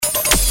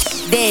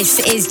This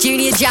is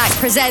Junior Jack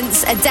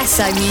presents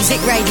Adesso Music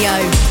Radio.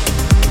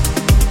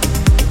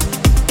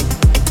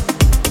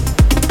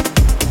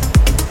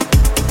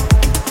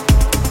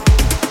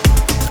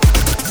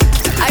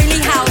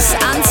 Only house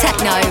and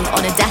techno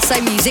on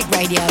Adesso Music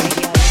Radio.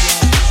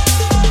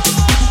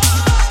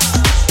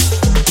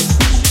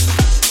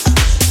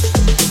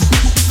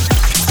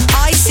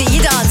 I see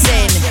you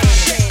dancing.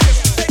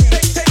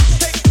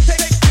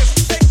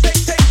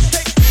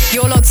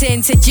 You're locked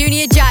in to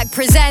Junior Jack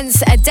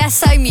presents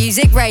Adesso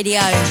Music Radio.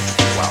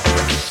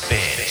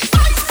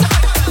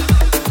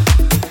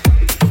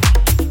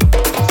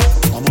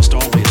 Almost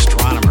all the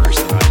astronomers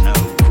that I know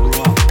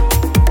grew up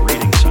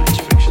reading science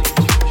fiction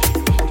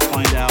to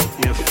find out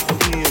if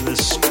any of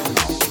this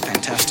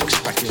fantastic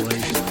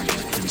speculation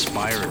that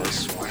inspired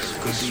us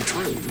could be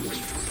true.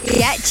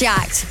 Get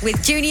jacked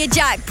with Junior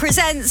Jack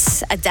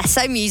presents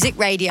Adesso Music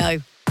Radio.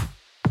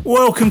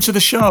 Welcome to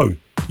the show.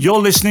 You're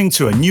listening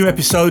to a new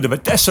episode of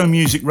Adesso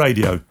Music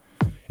Radio.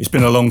 It's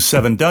been a long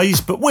 7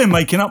 days, but we're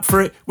making up for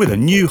it with a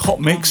new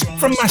hot mix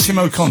from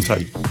Massimo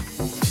Conte.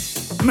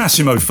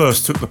 Massimo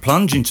first took the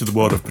plunge into the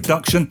world of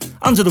production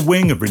under the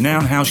wing of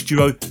renowned house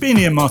duo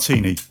Beanie and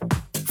Martini.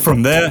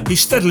 From there, he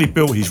steadily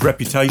built his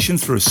reputation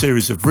through a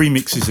series of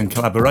remixes and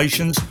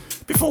collaborations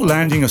before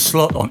landing a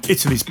slot on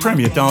Italy's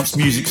premier dance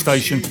music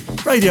station,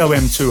 Radio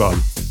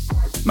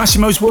M20.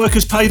 Massimo's work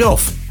has paid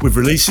off, with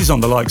releases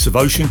on the likes of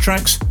Ocean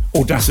Tracks,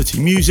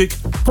 Audacity Music,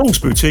 Paul's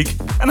Boutique,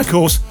 and of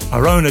course,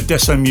 our own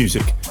Adesso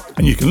Music.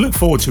 And you can look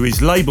forward to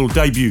his label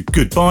debut,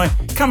 Goodbye,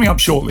 coming up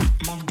shortly.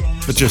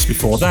 But just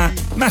before that,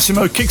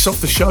 Massimo kicks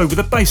off the show with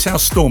a bass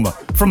house stormer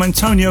from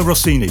Antonio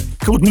Rossini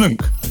called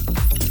Mnuc.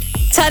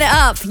 Turn it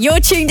up, you're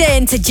tuned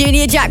in to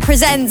Junior Jack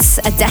presents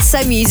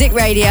Adesso Music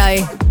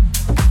Radio.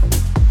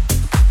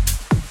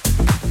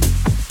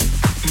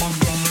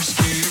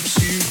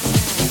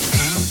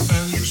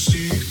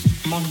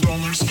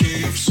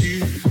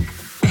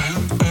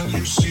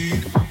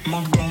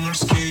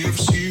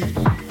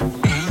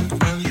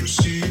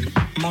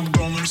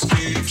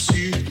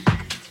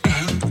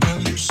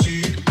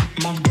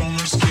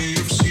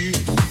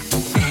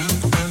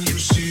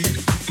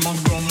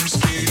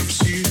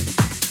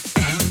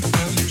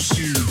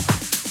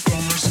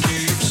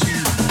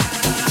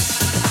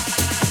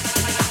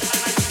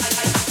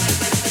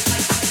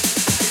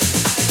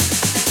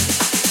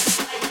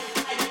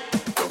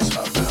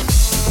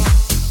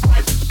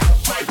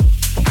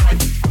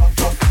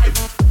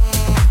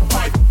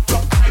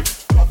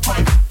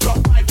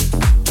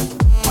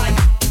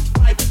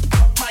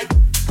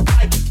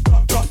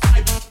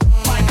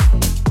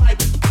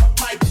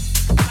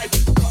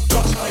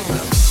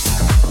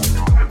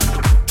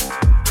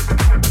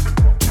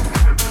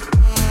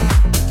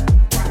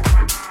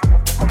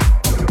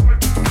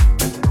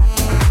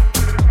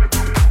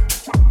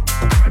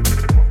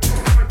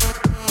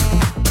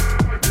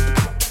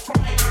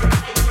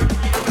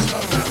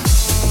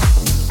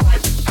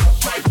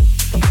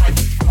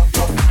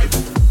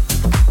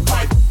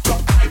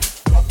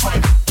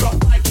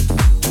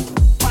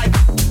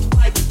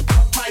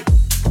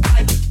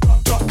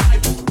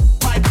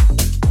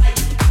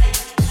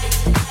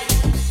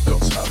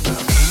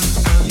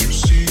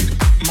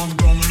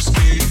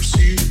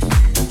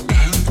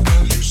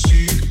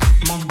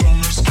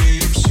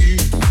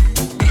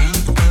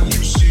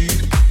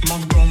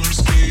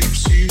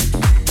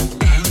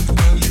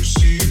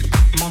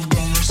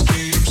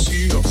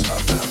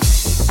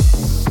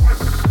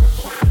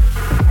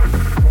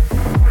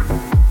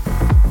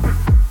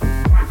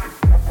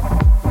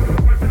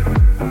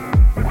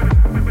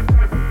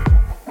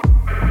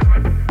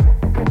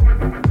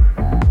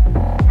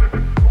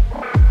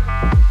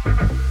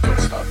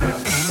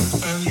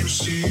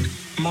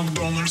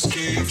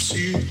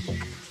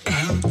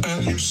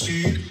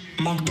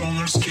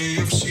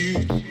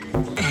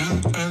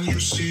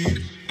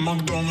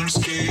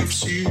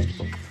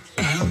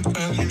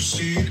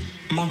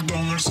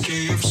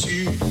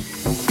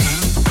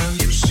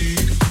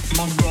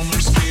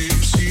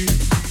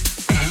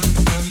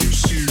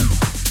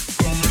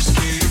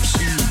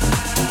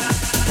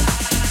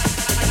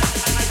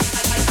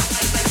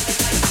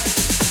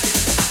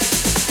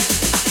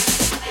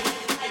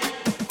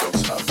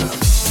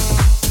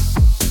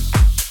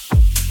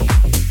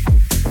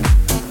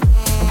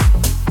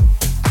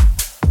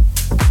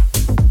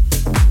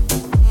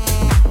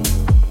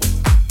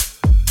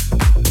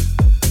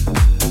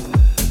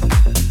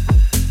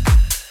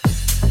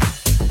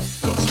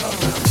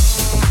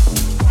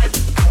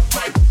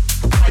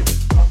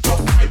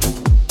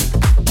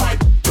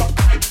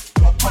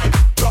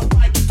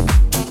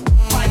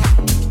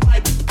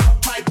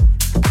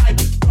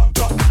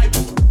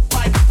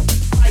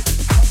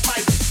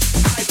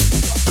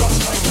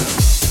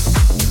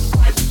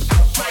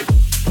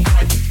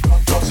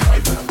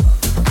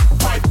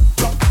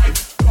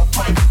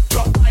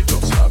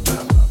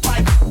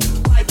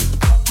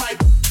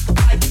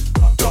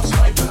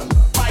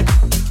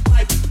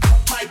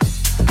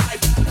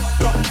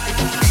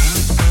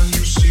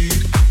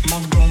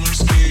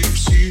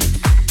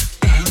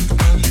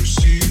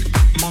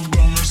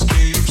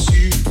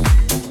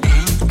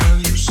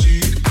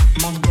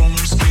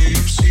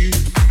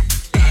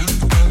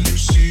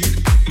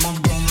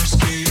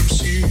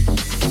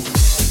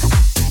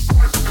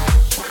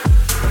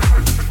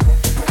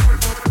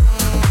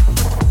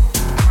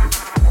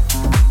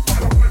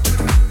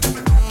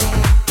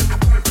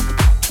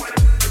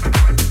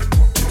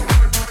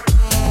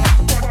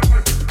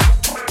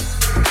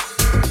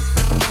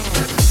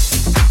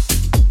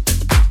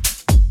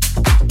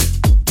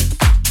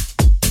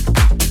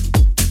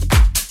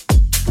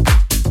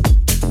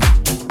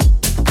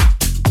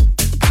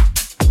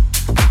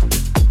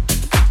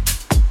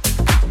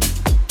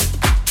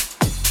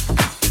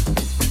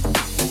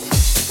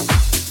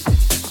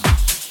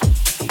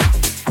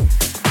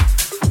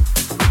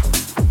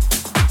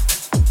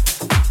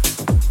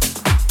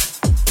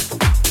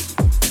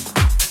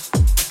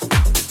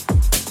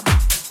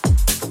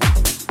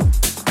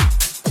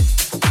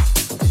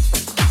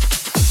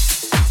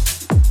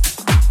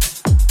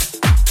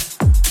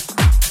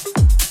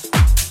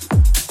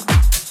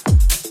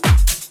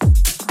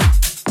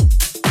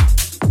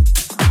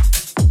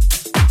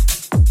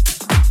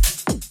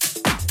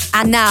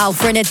 And now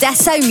for an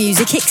Adesso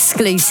Music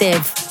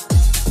exclusive.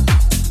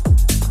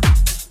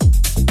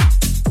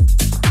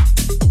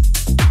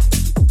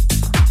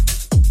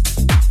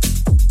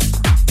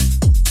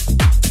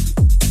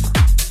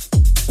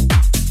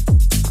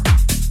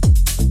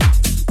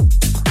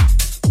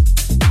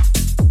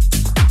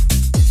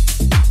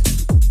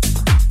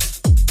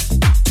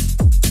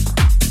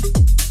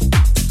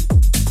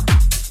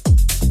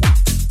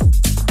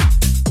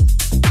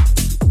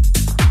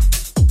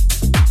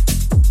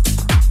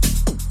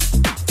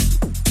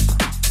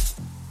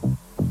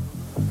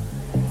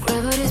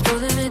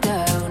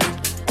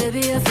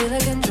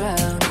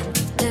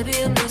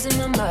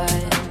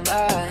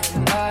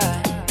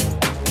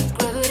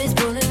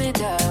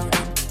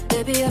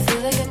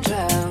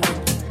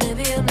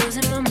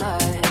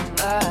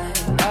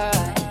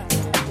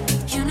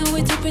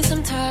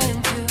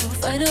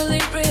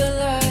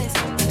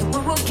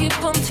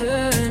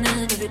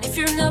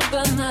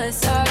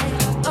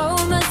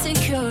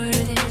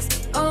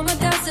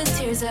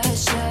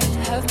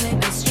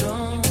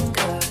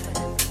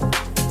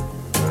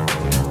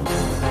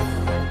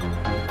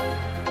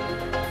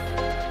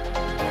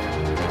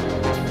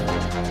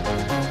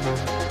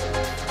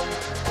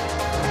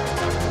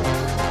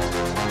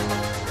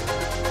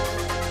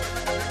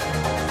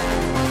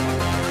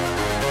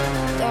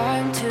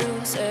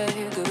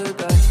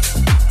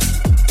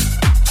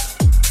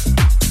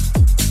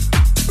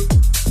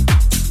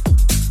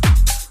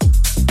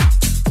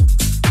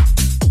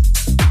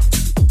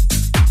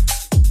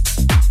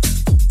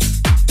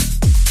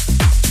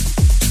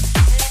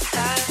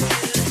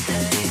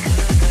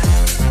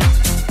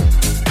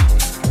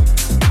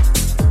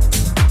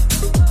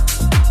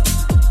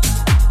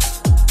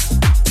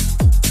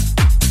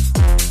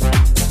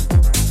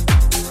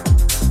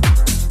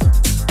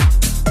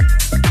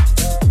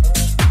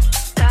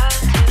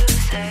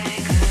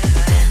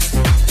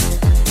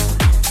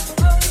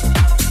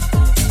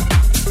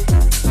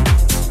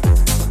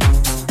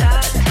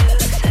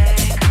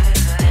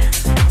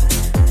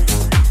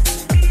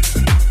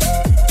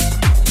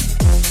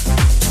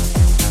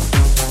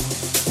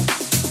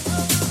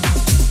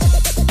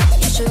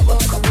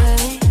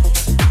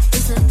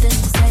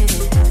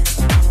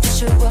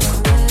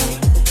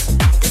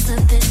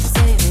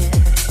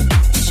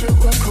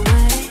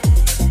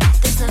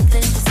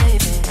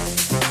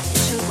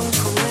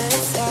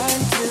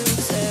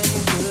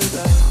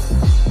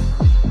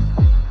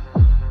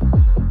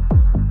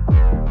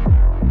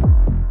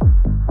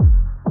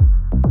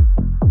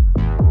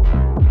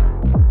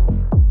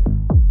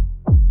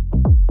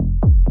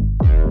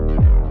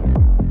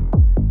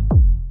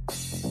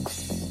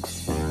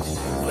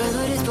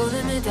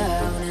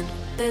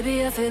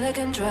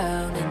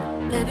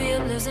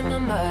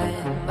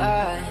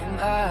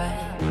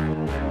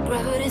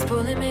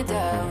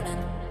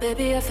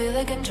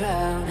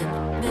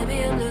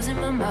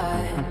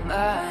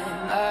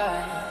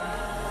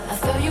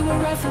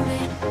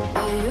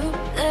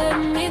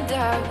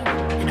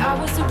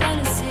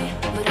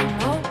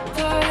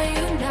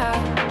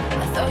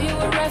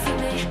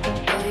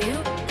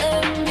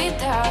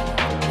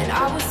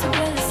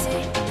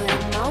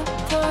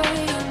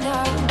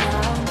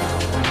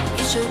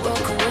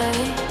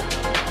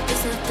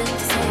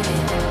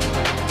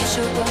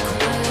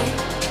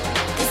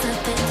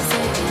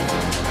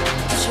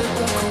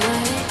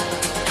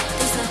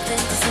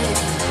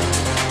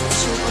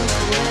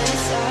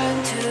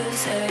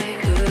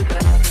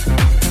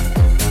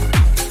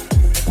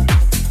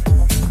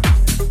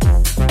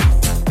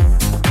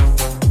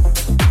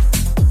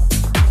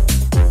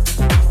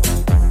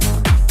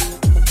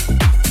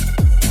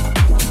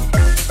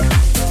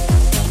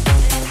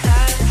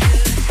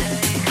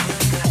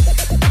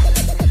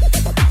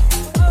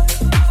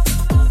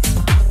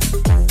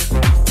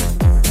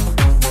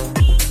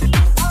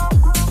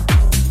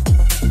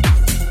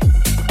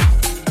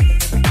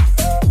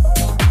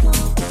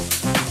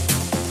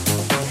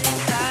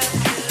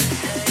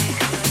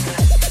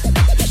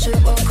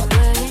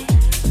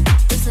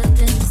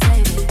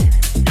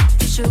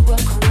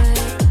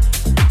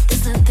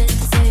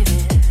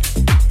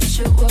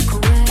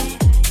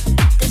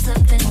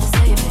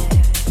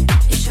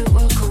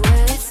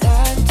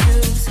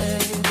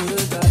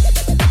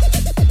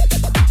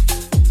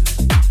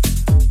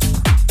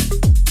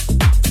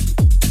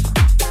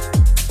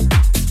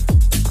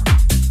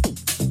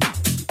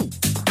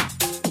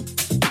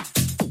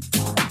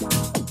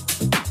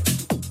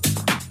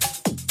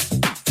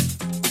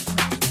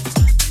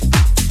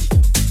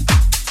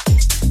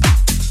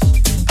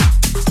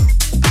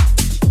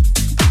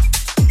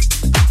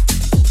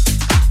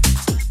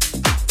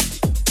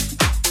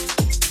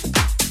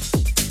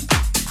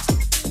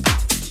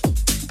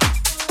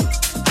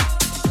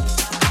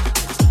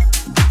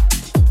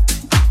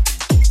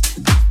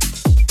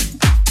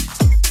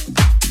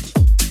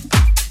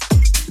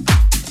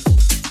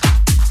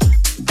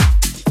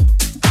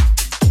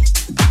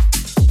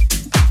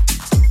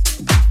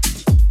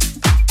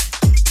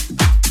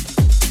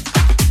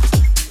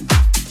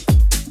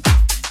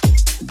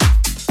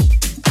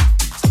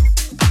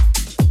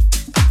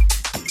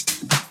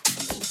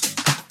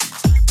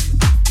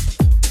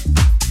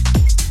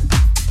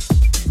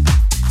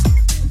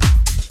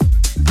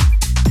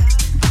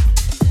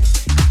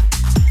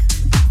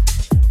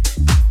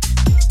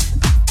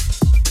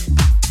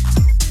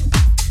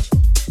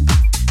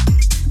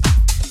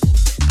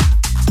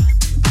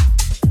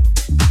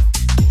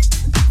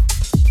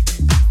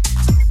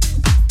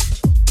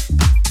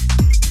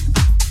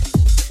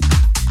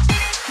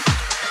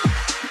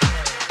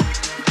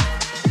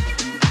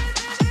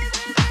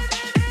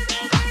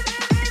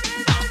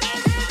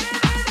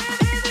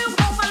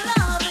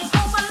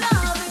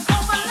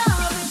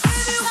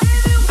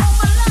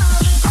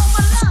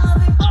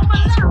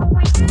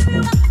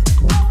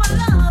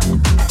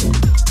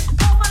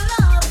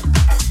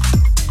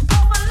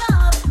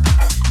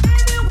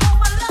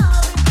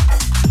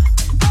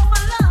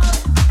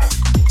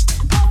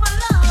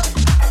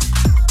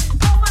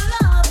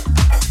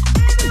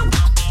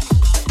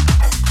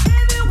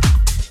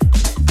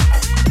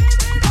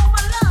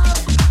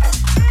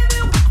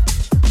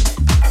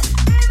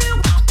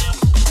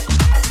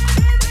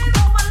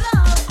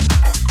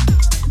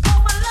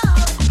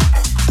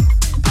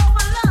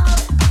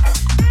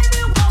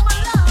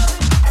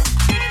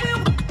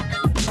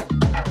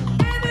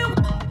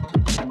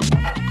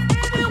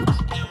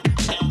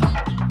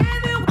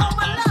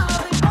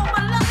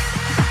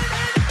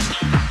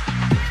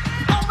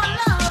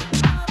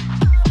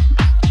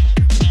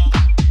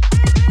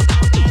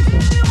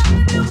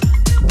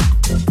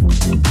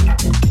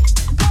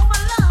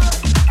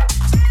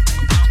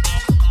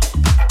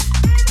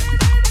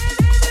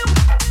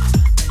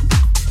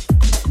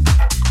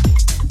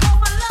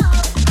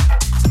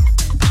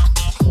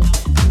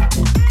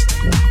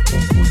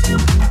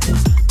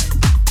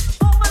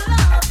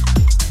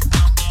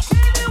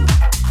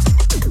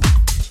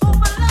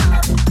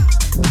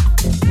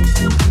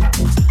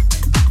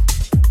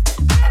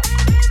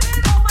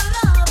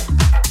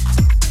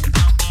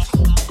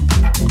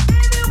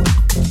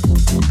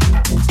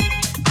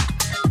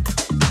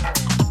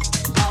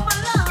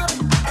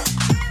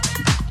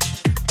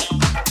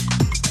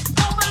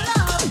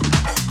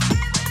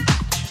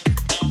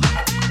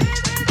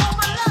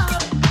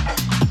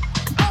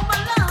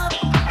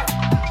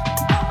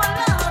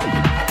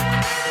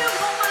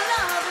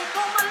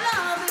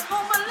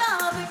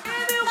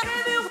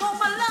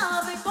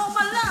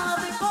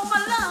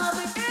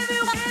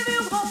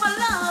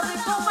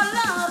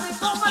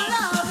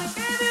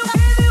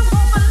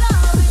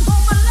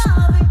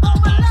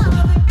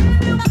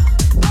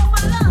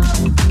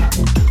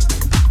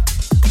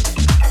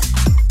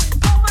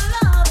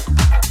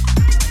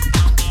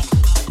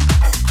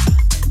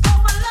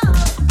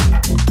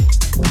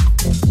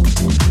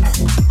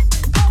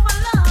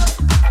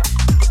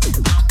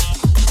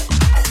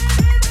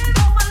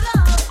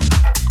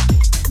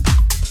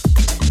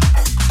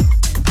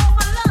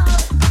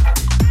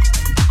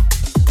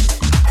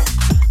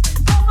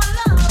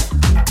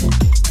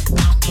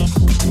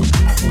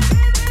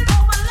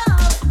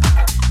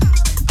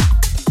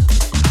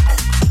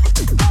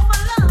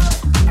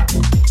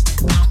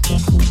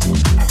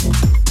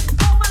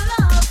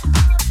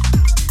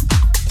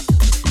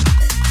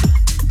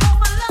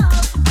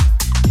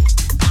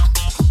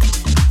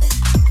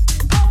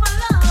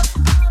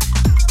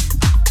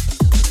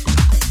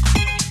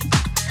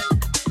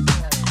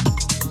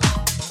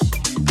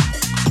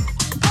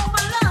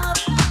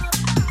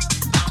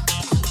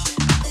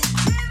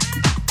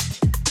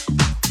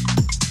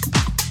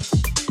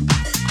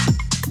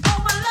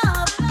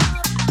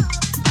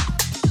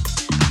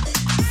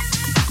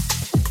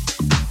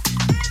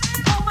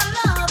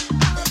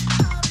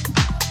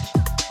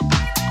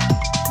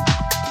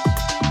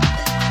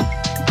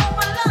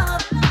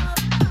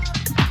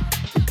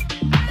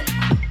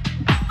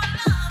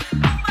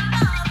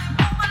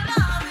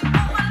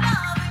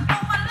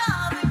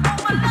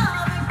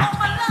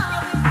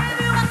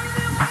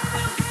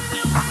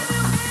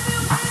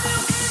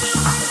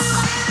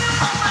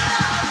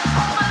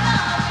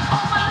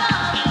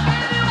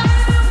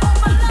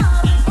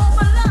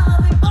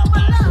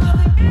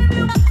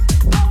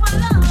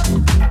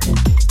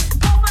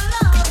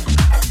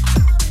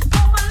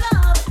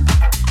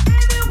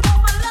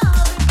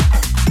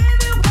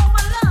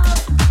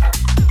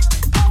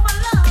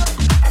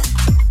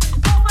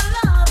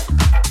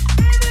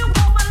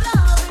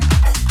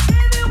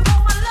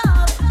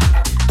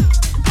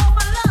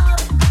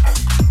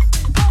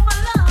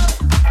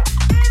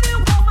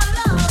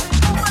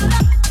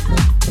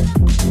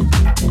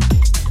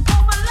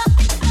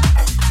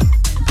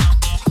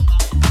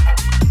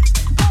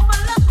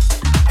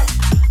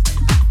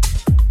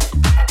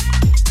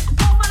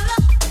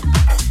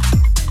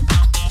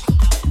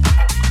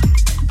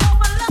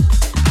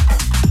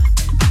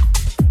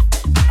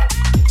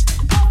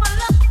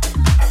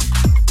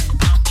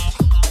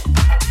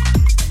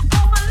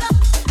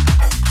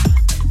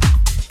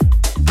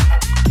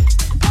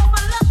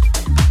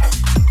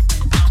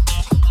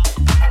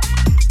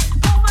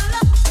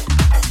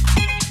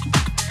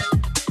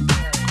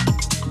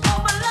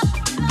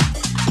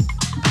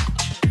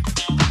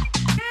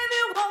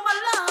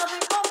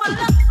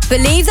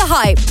 Believe the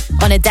Hype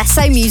on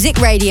Adesso Music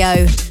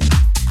Radio.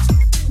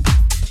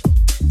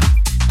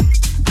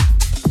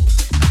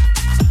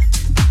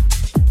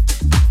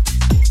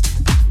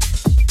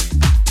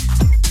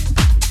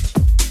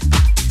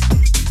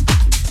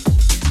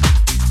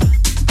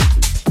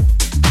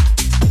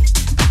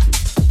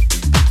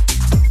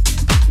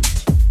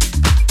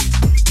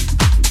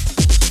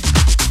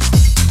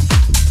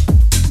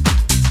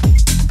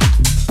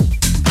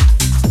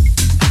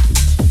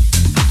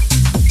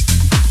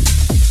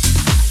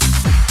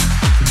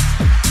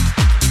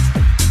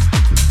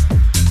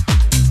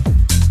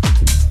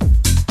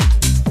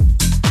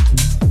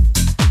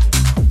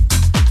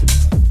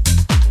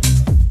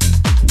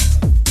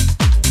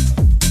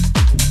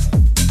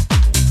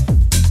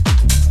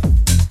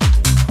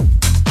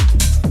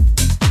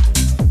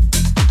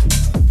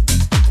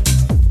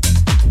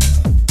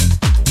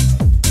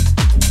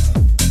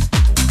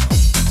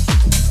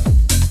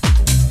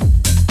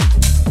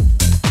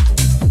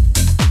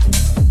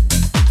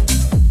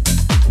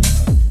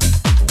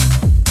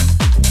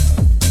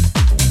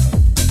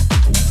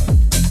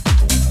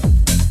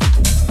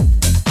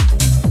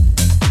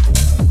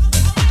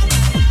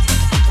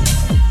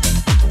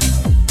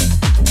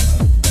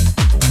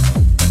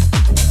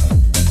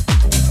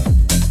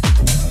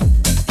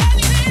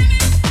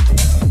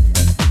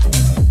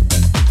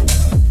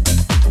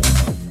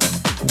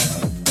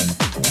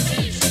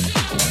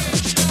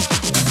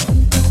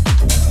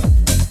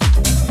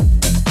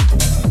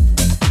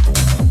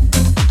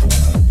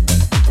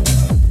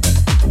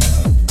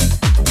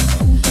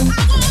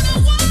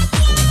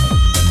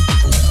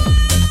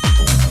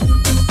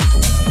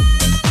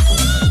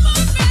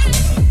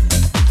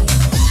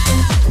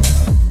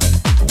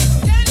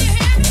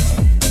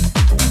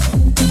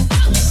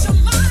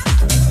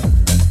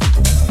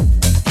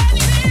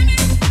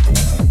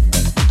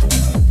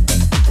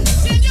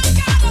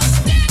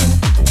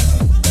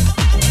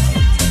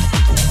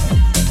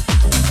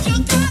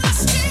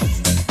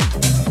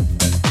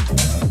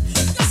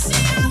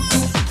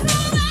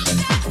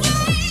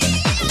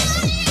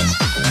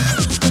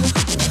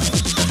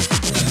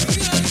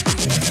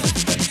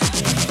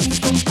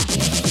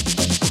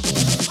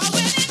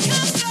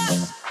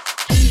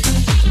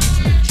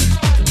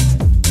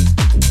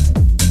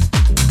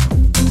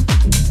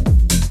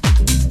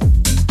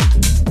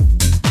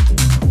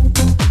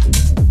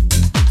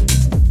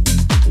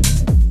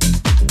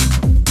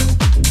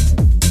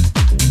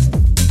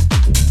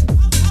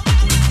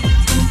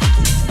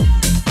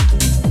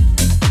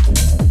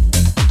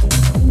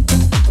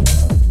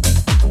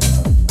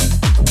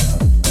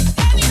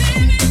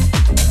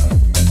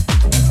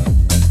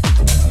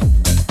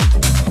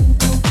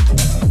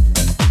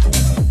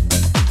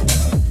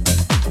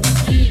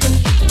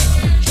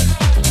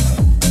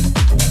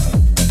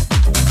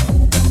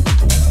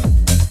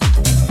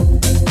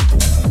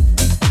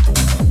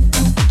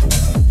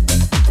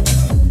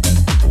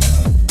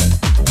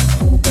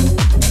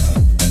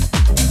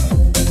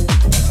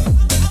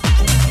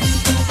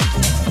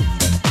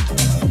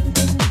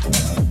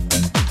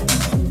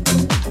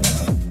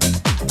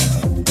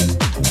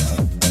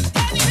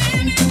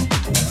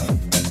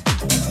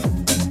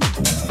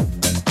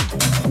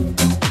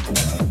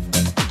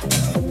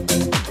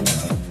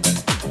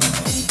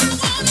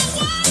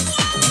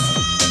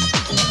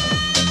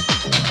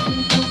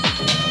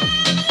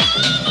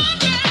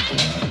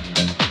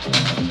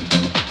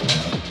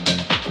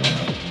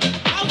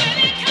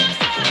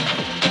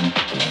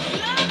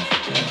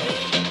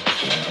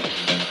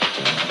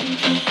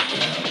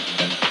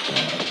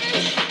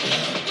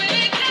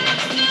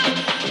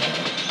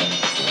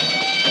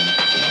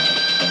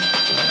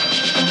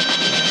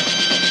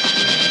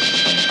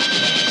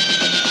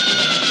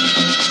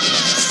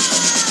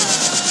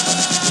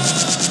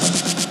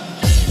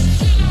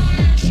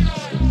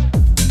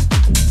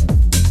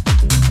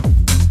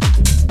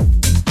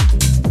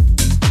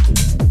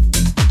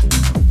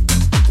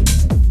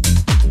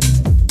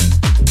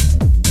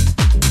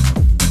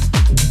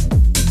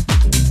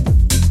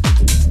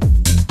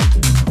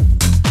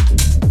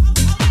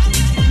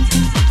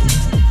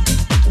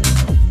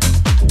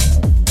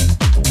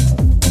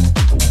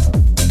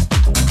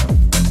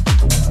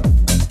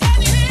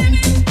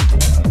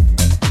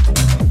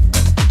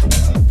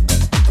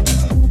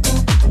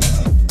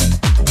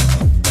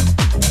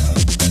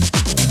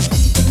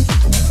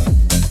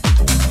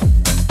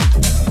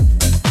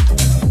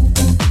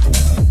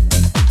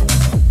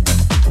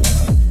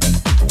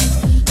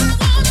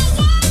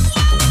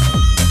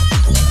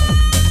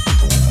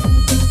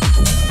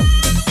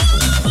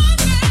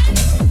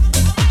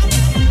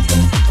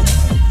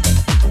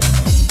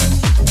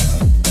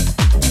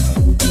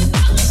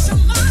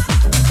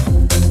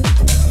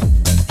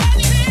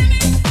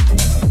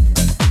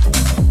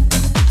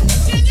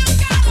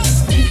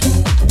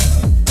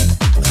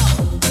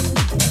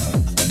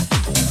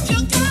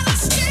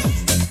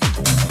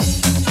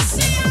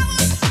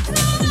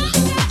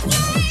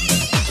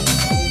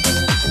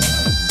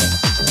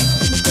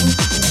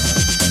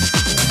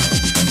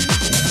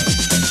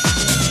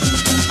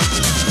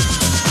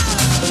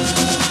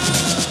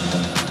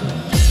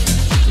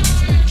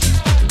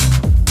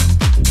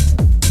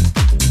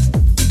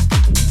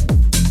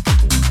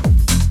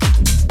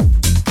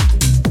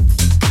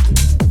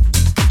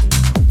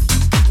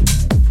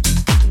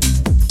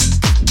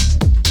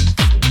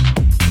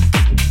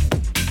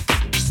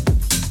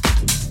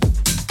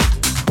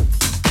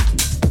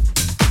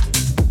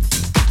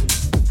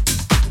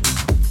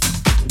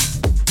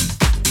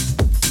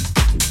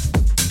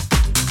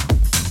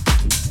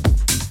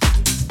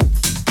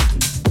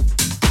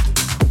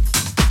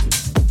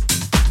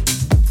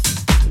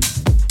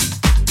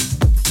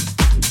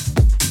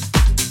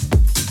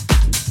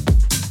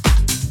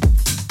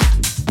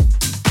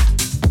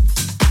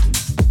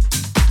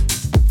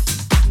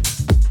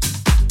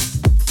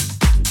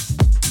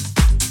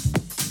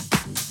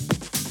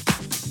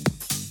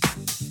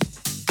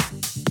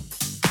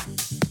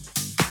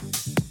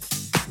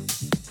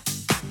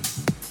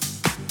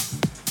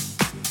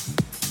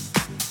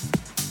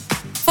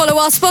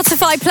 our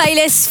Spotify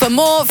playlists for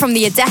more from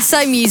the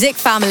Adesso music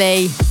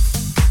family.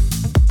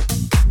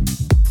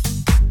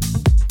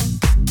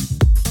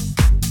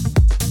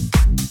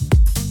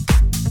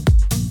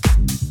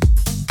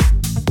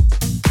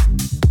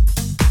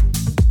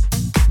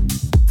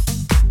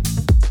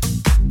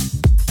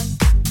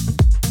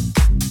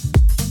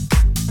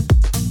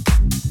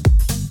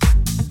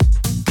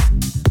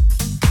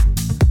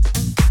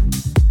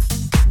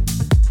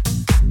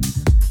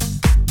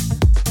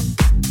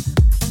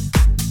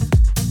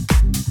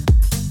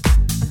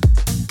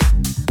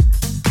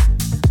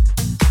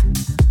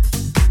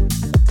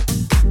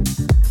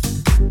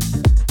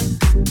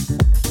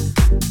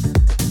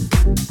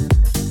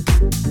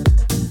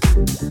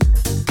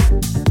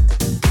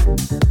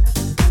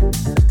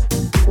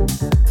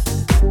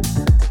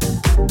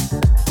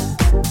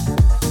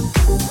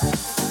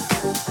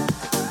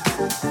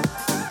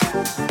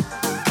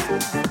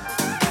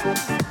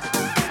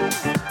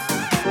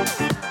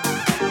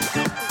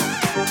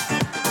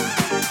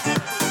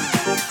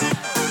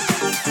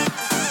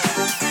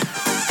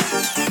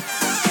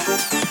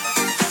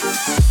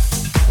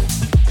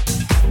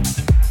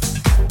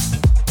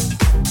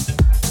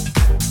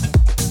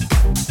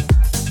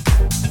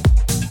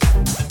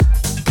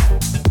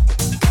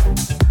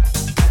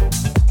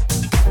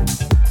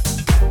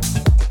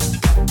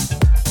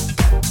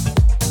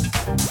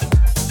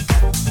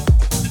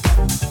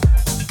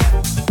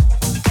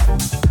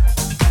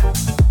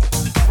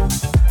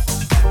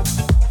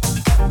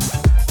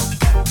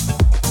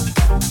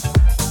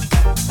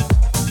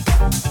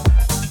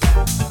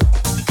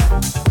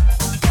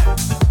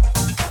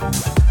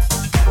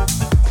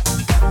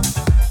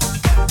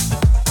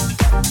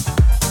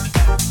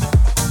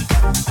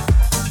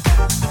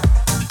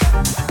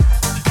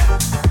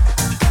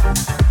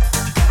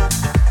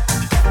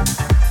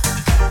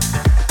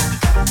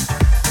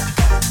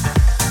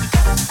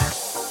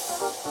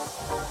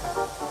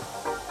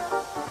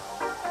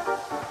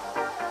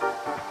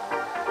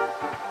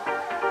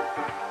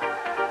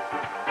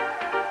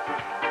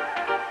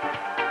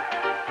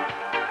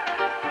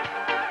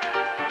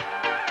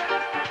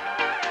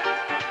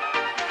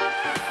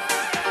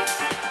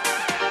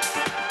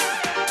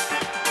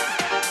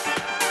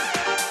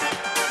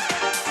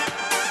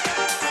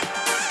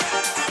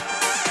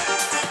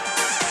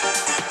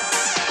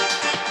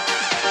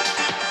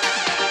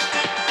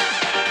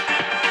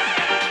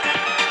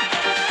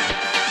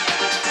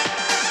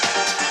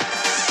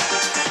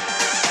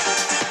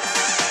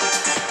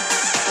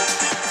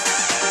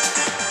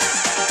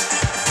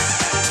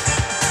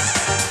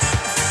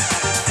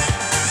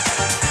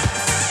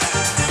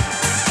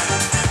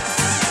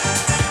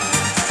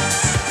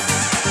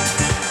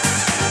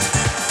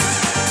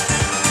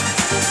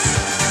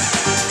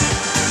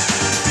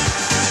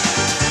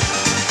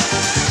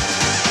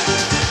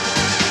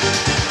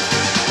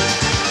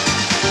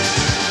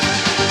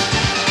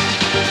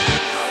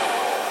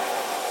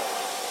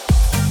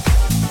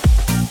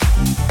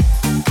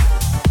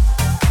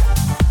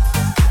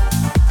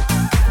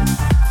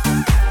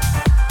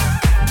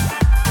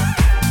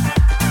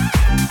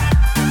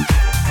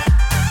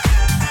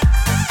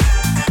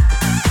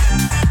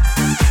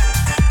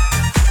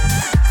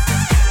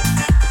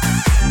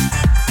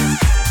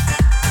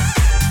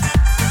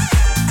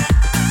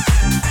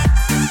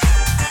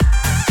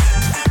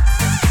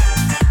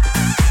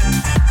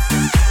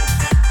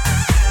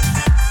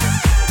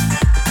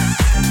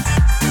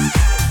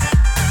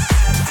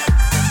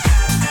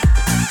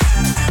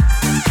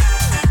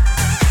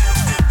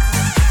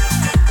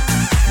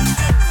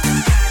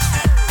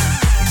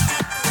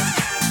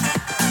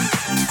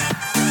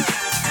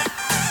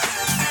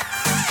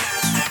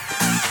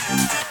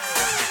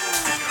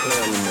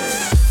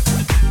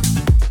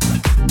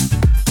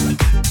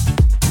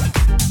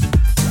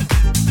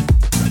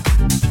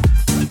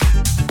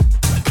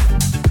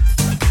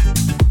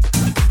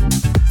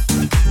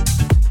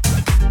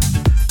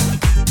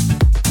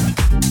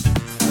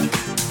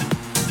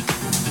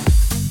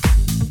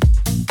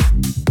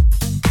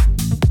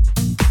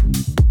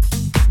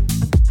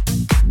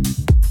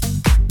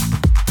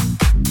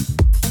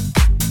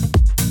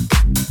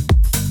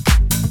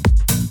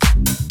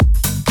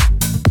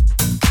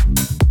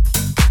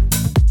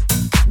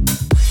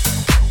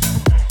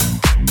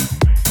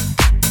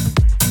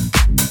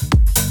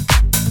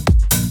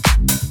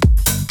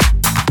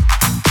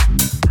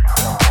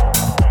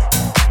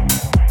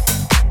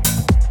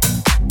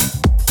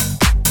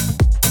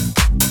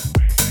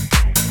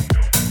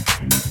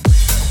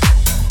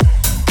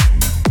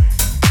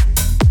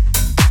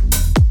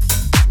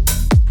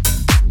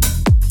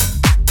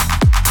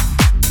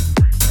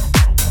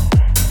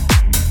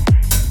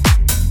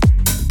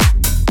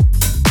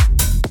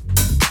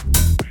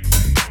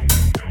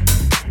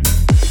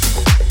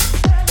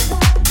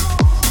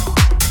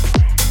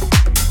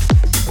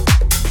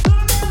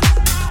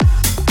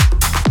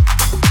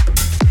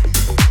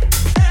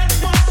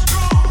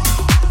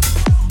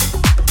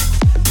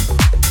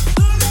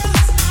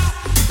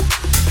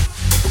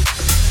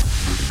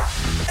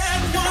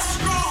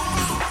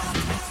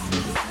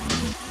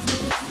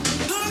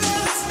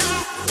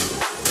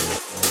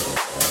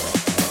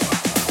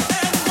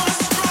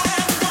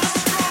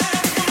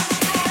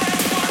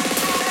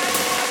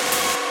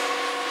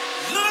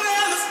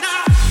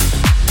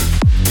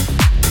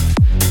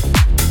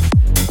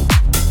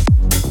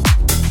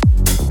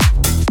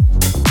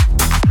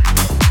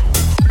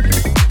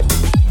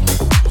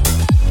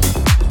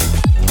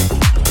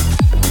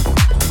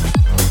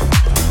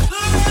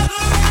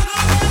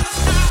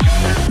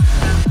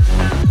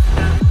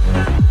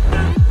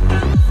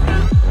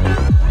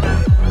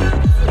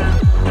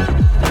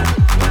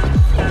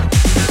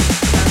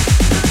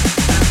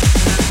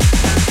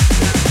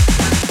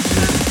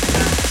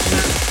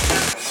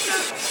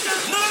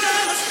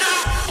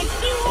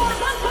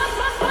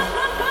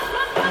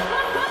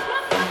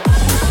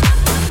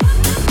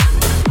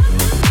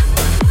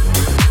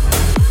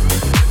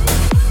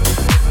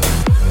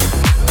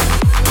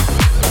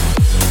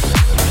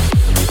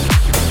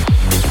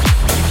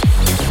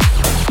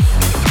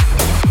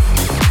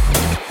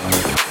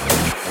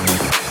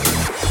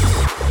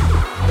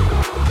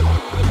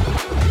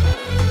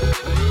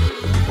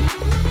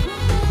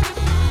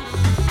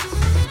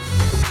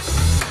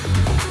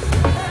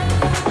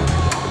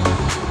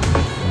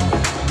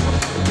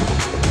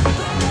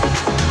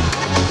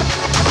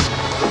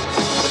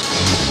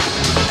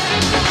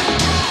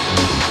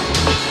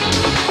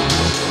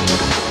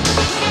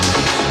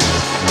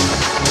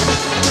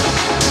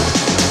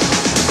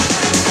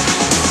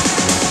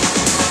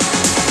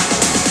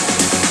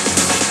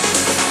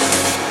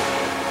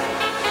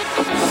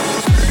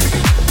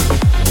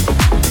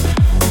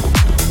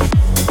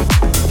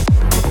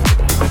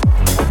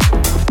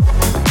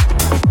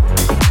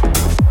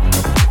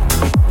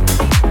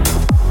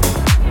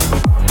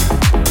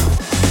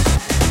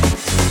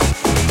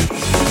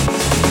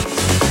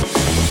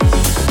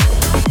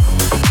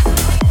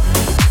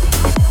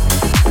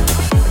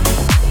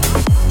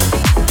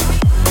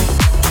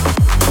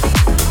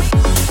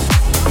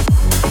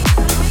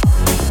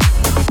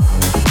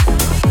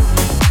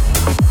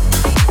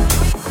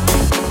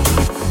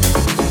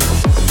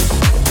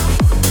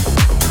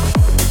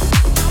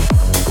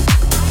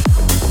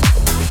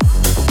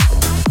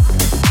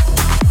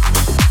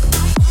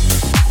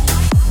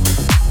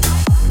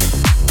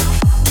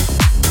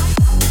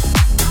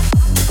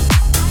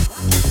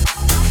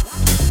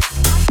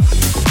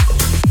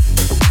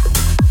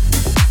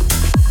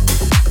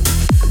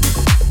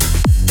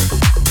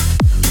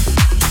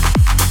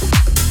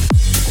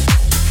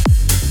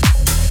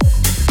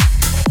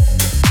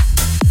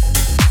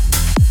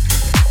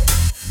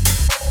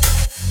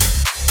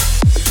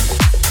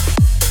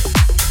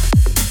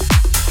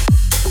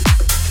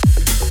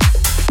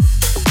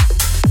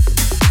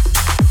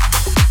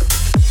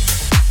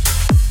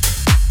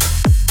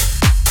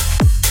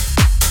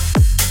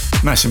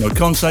 Massimo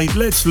Conte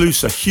lets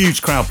loose a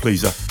huge crowd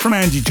pleaser from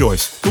Andy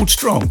Joyce called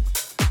Strong.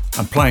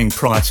 And playing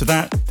prior to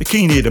that, the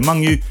keen-eared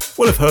among you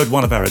will have heard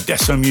one of our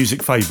Adesso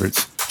music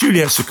favourites,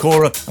 Juliet,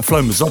 Sikora and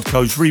Flo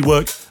Mrzdk's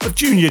rework of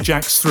Junior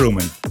Jack's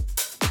Thrillman.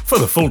 For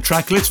the full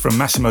track list from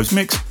Massimo's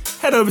mix,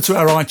 head over to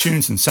our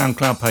iTunes and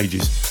SoundCloud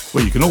pages,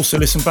 where you can also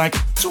listen back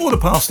to all the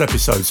past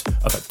episodes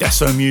of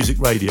Adesso Music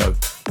Radio.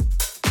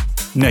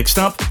 Next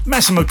up,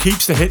 Massimo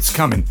keeps the hits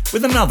coming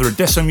with another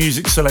Adesso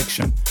music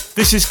selection.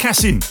 This is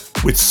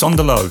CASSIMM with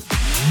Sondalo.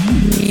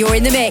 You're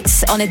in the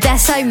mix on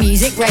Adesso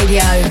Music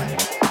Radio.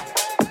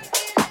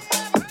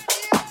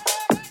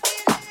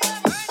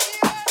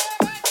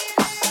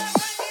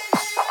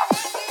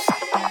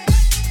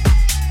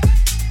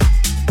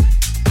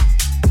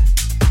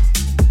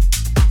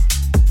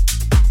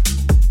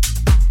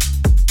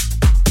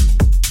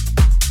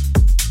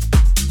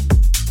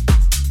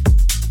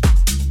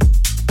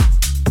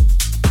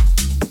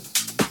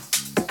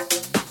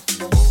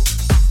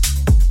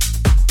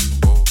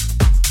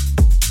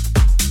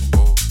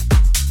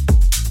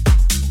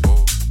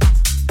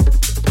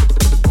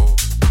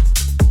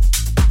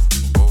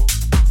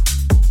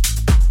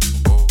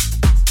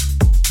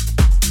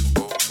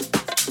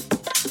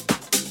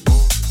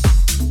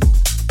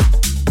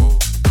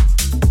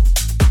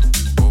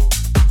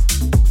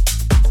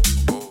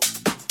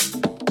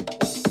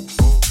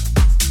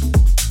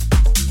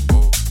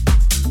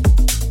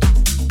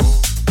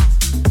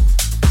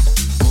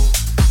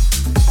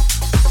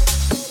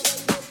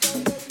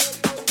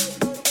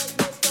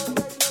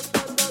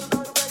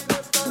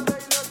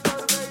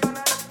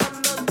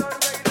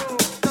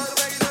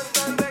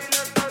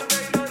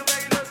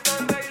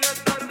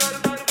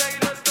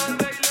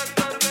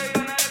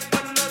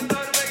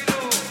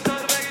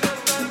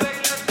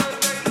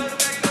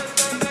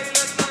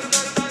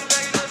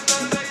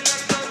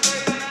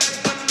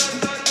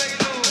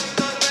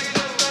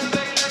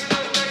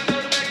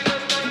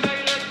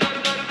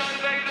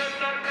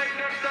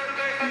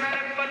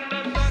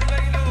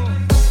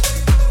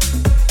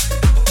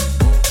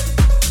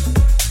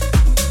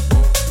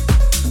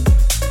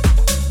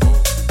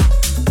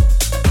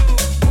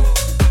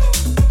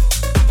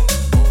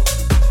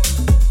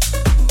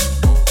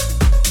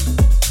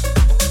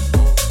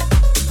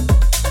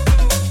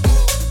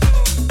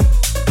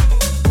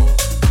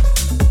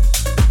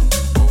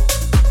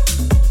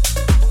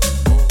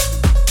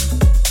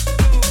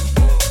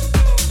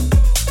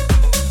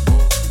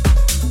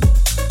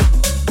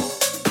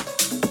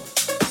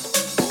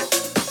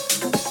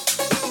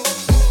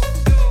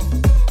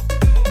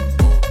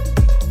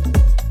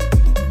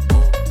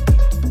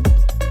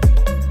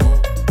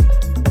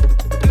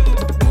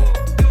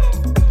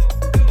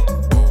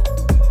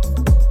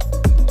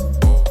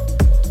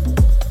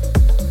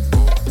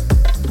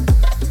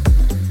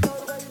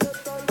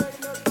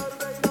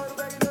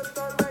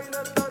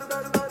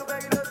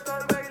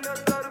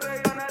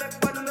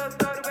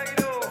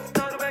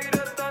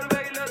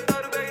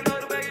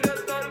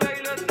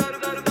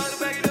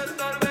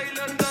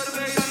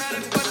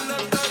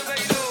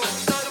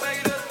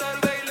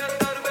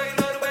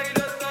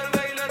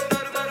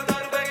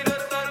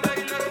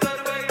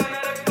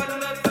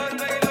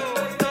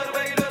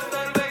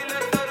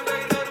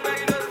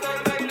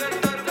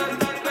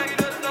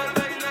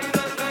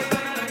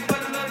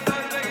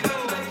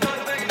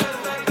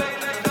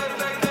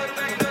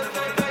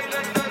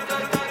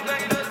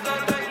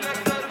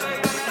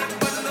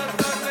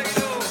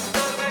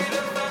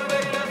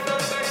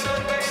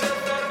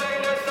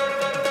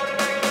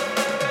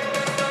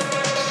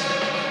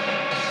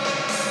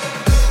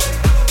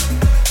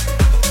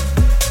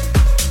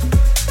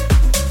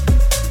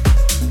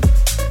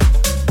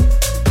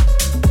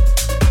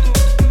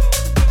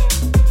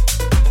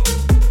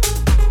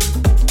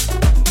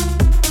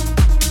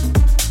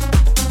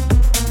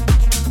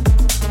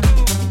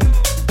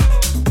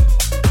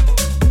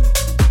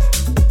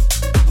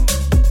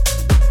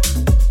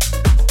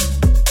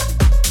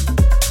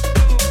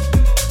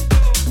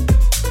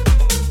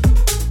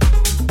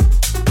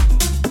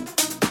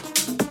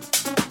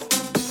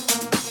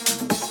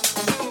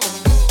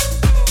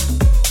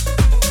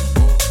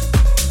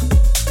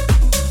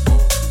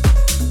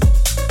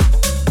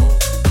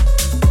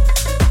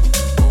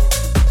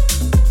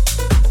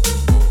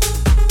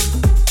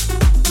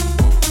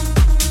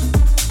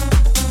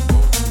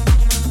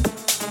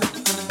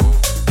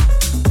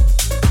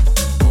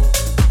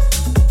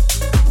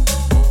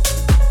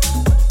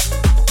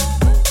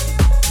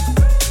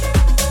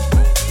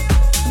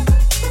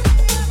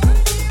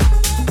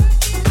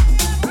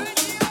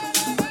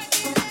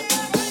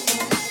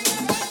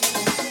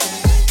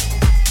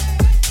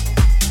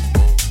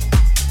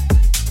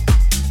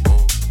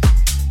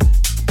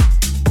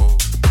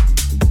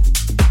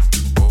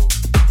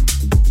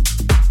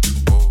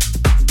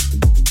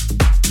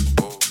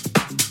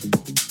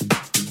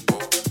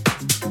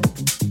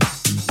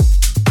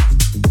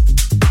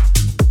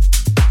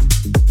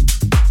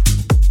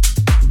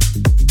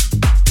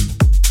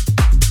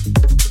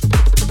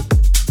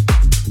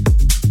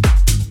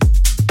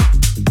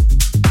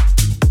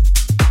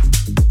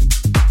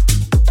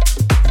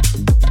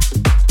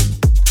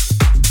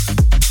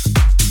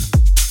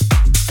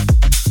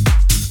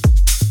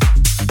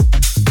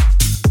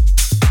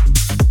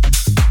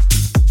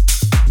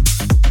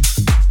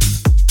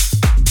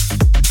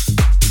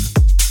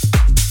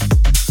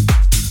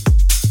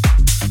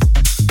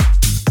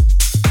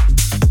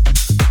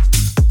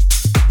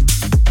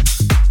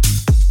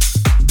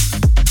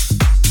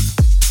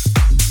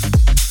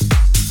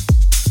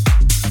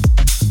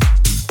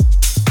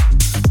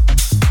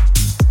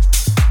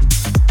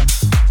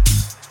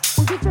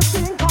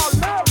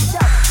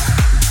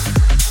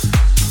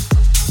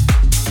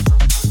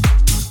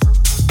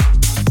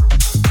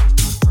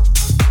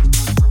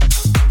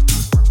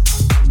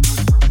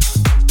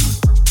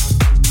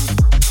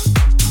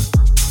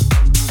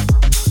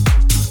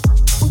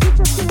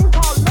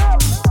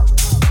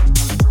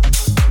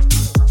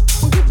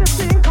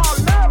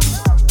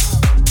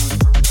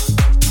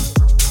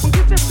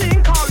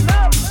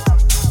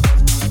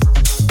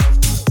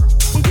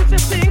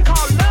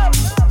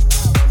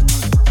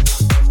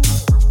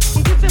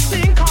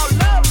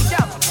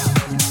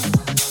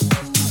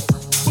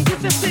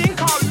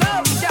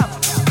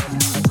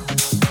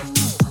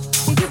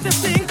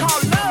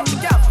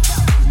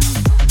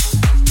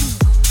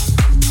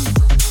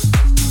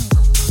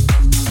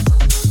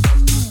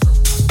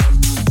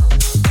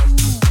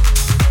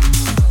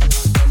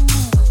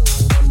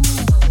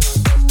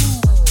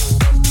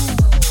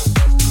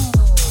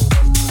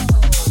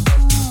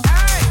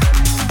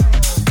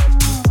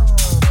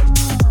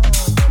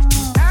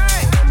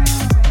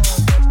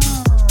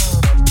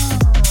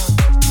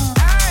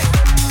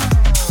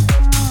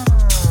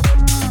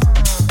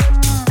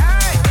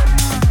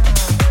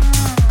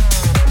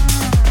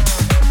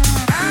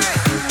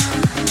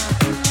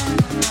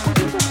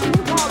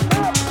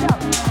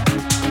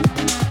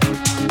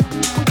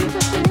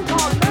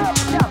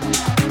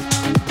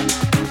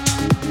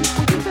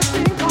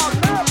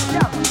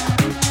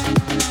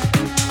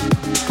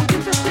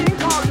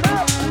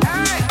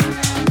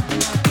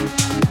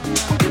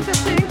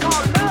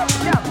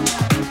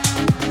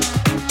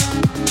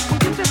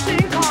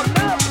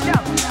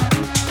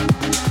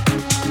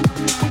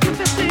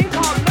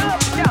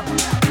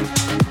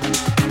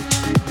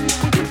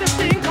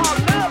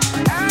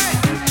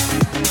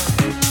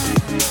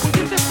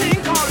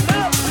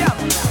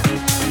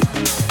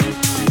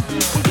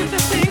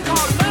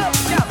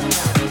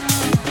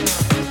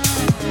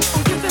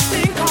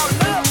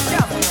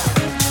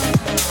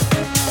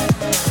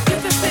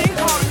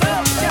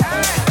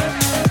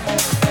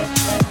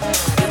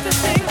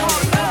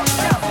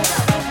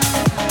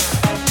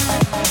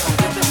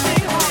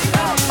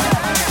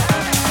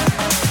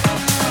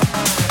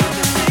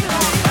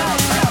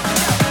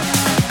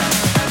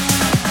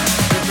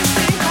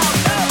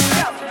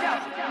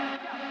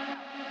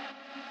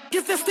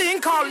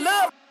 called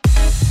love.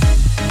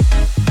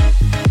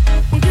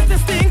 Get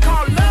this thing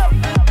called love.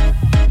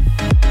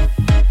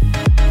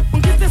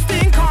 Get this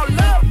thing called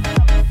love.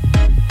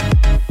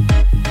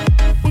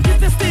 Get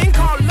this thing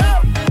called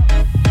love.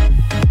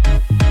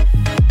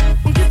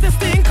 Get this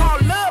thing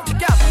called love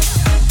together.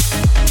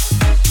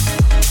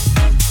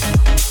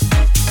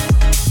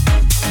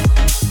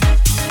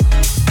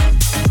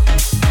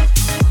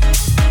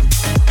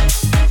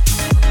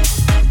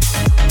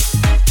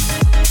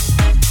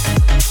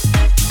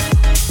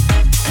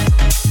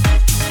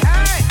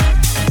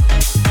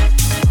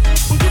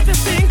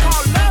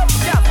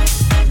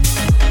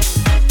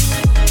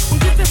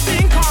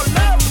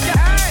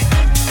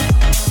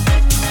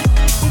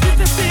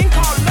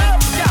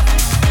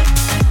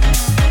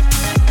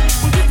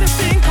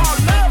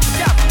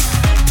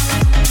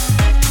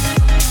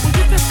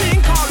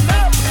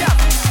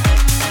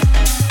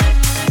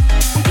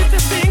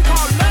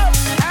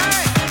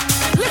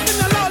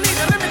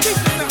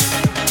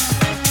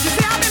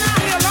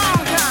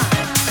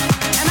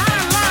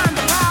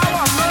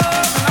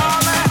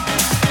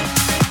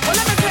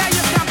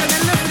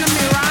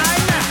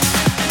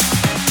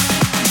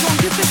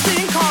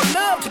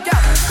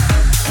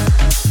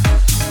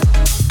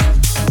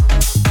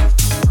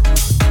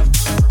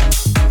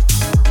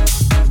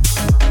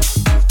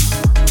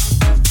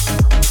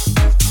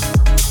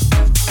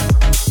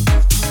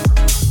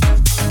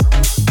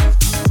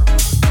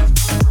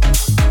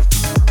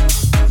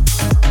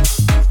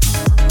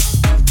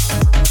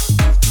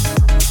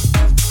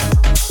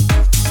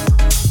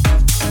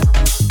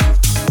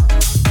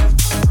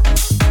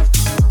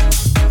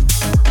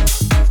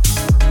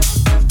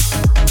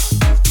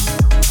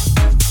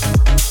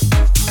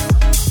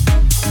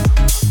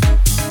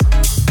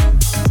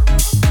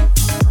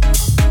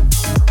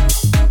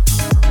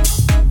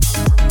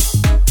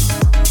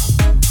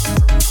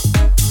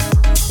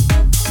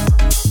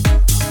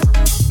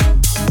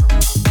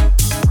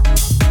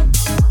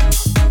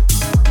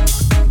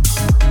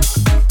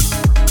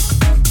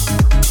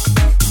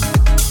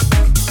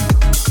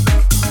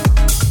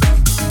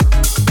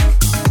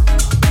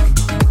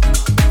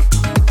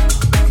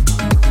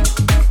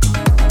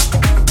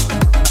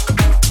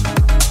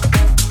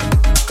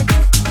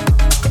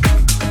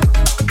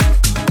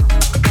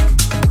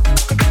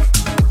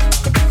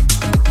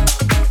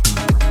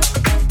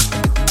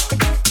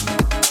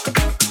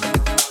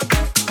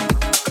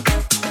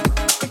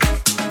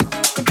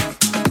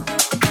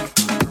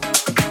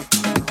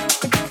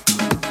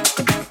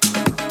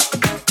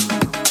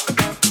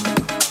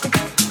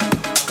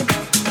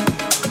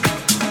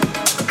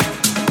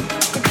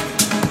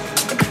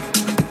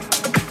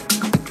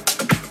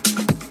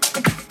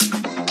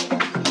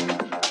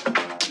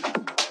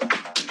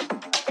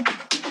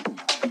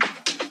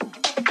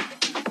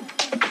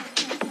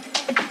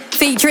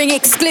 Featuring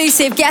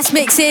exclusive guest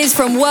mixes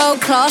from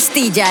world-class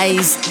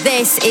DJs.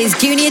 This is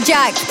Junior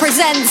Jack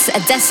presents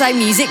Adesso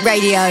Music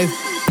Radio.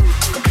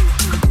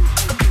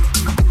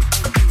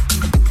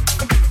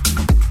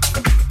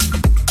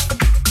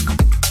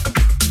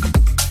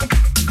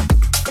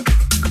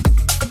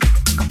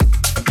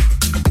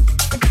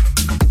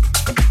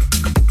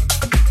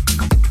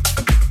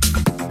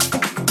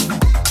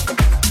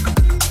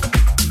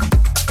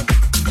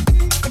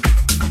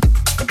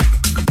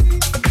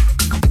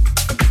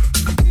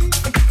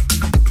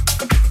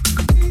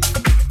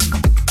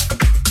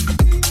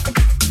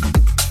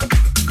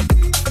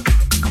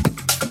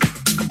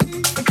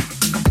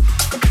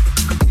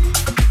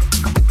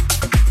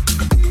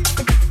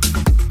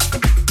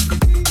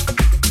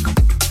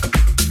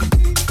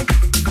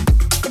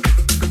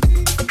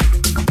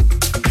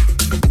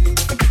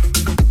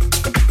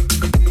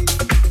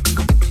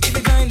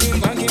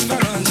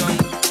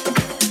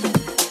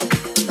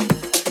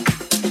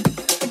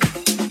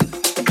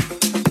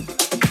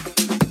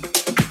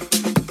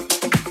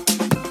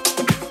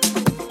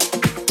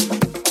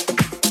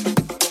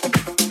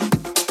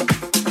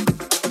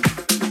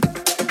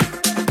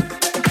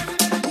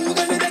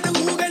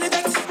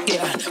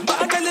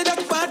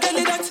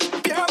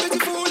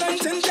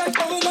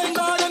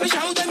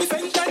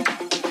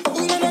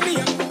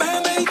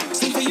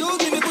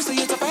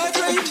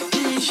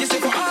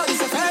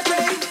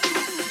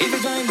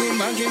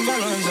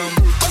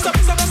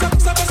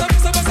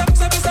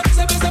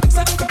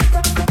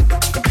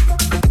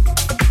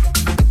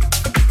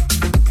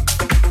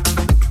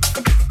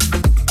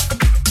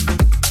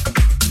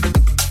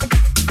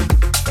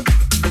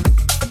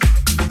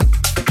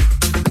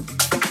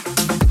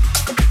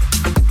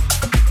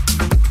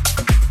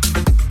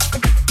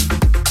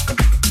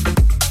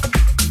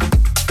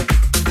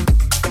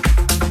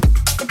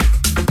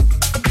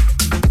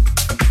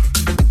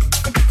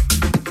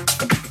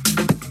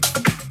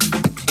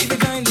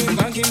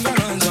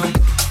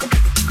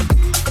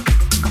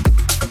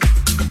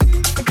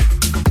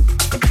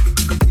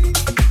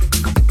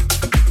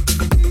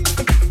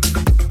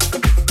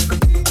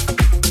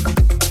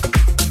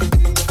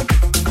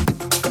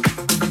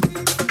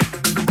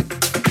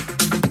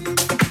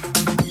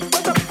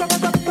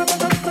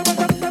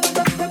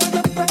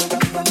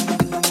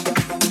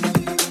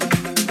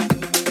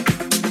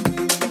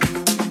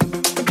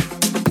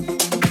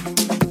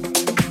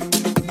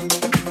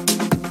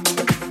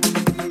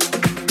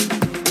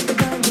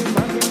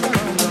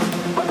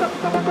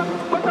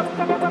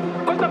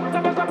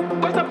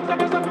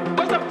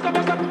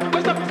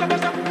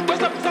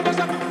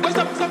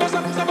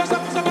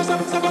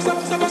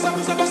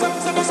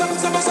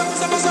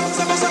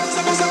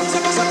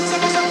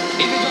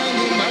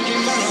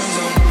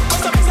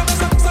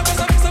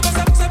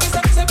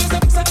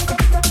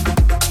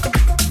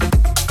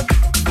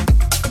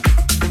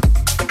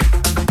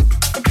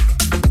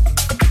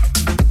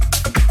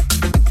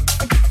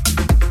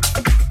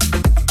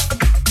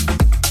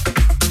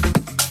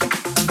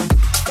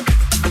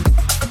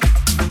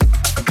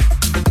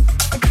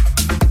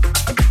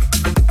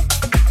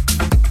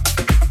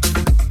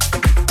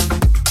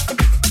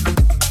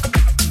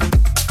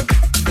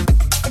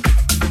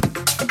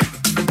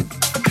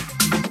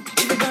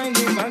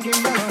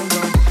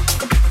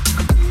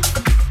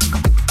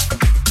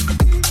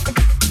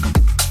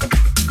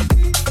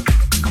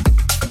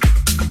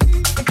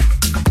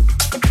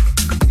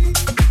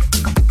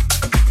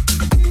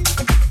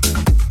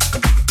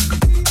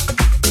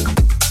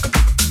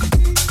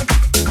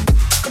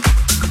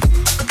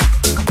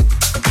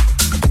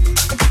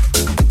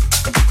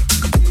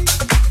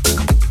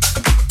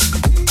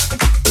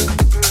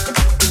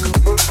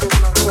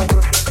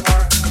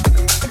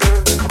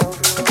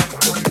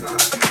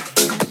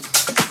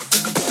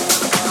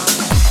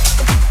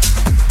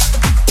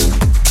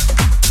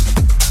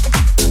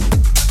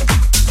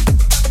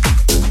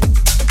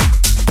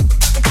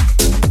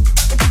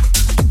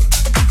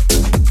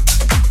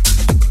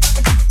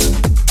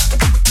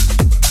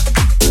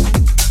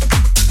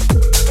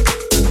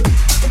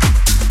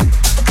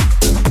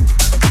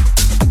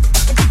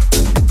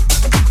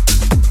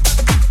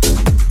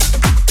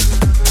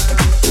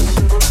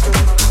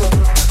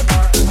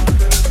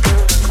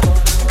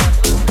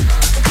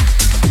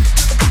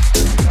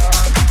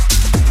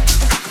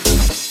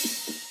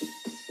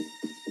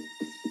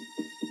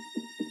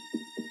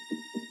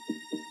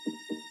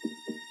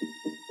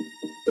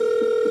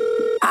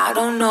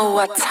 know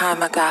what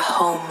time I got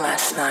home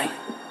last night.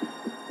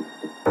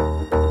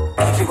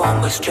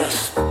 Everyone was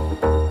just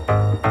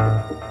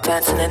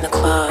dancing in the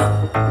club.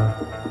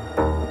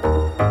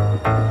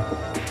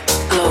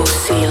 Low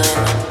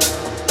ceiling,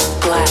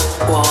 black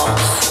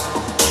walls,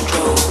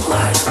 strobe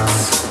lights.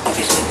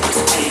 Everything was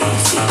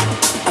hazy.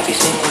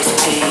 Everything was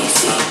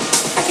hazy.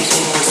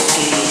 Everything was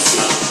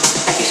hazy.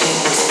 Everything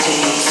was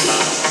hazy.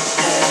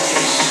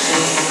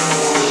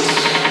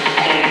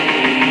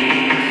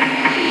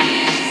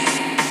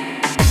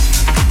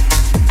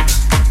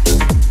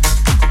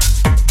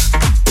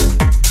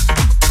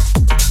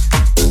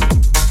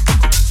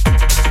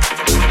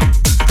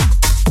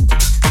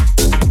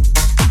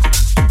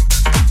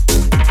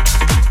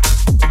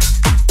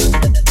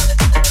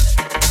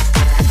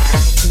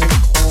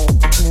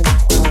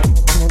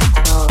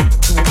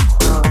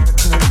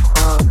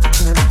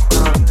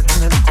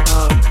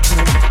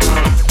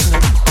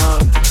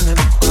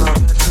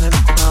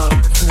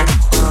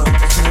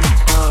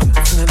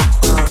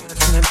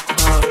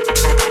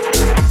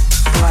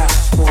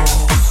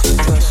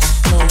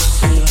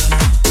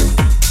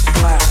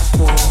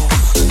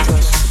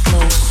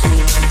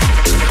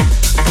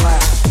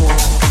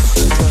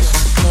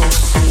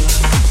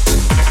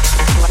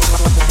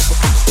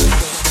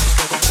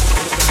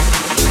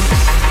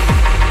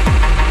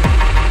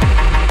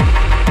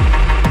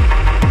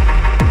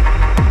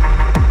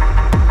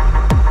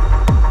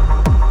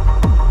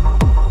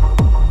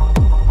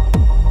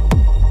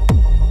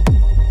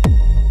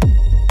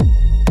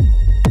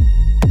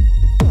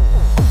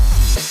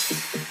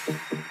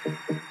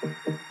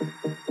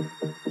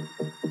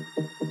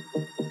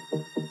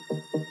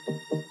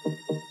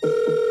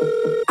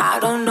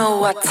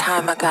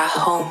 I got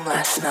home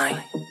last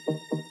night.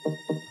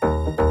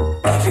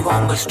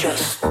 Everyone was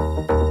just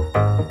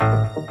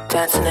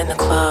dancing in the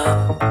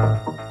club.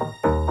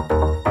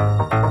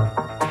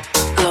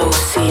 Low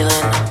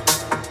ceiling,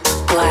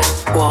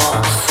 black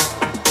walls,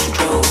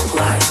 strobe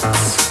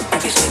lights.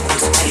 Everything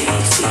was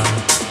hazy.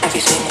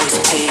 Everything was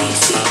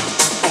hazy.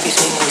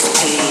 Everything was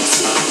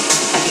hazy.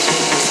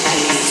 Everything was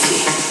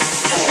hazy.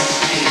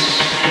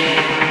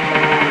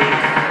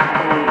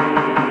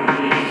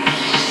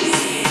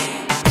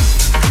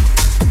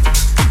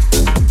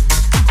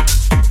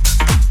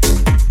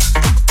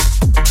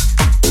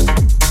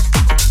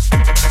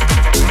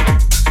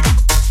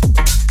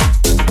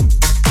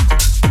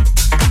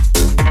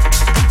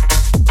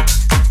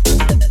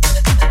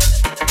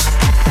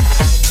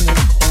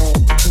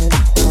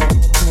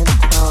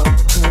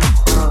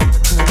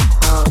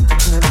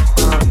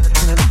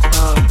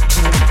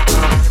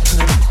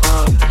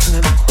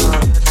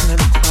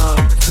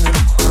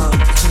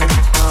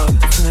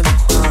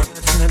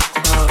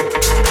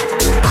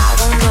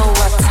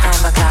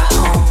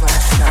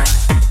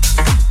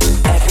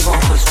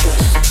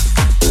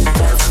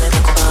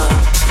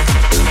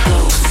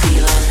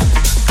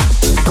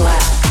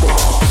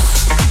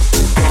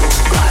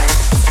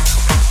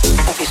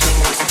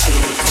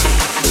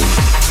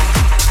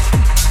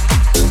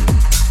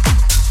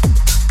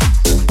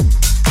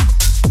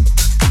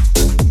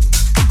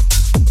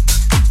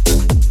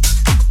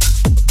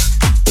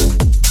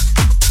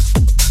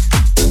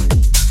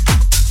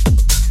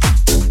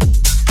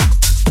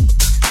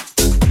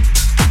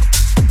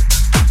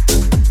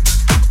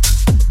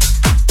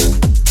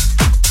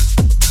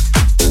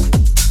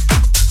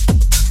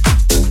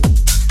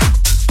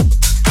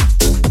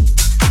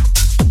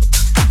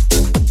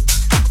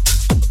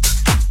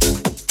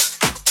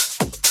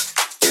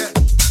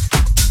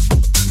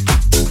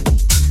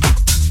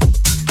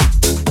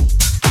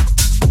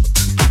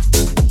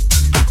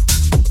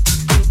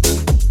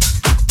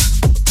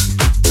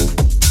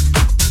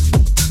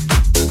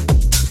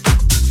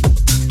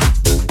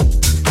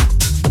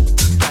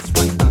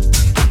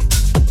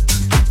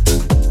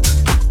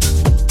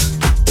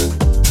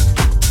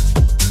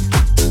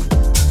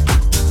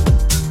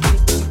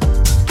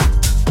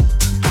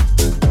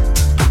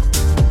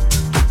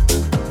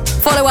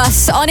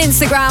 On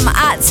Instagram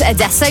at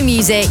Adesso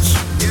Music.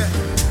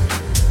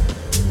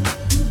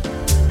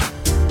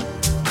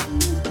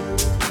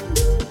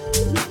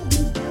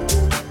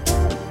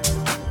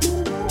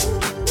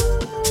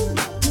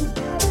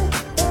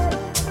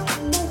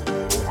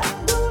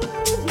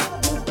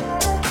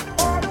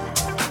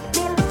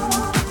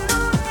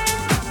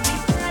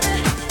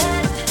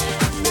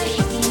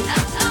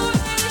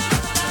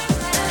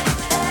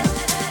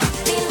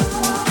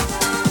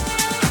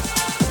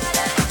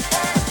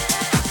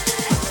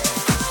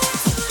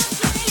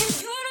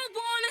 You don't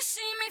wanna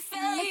see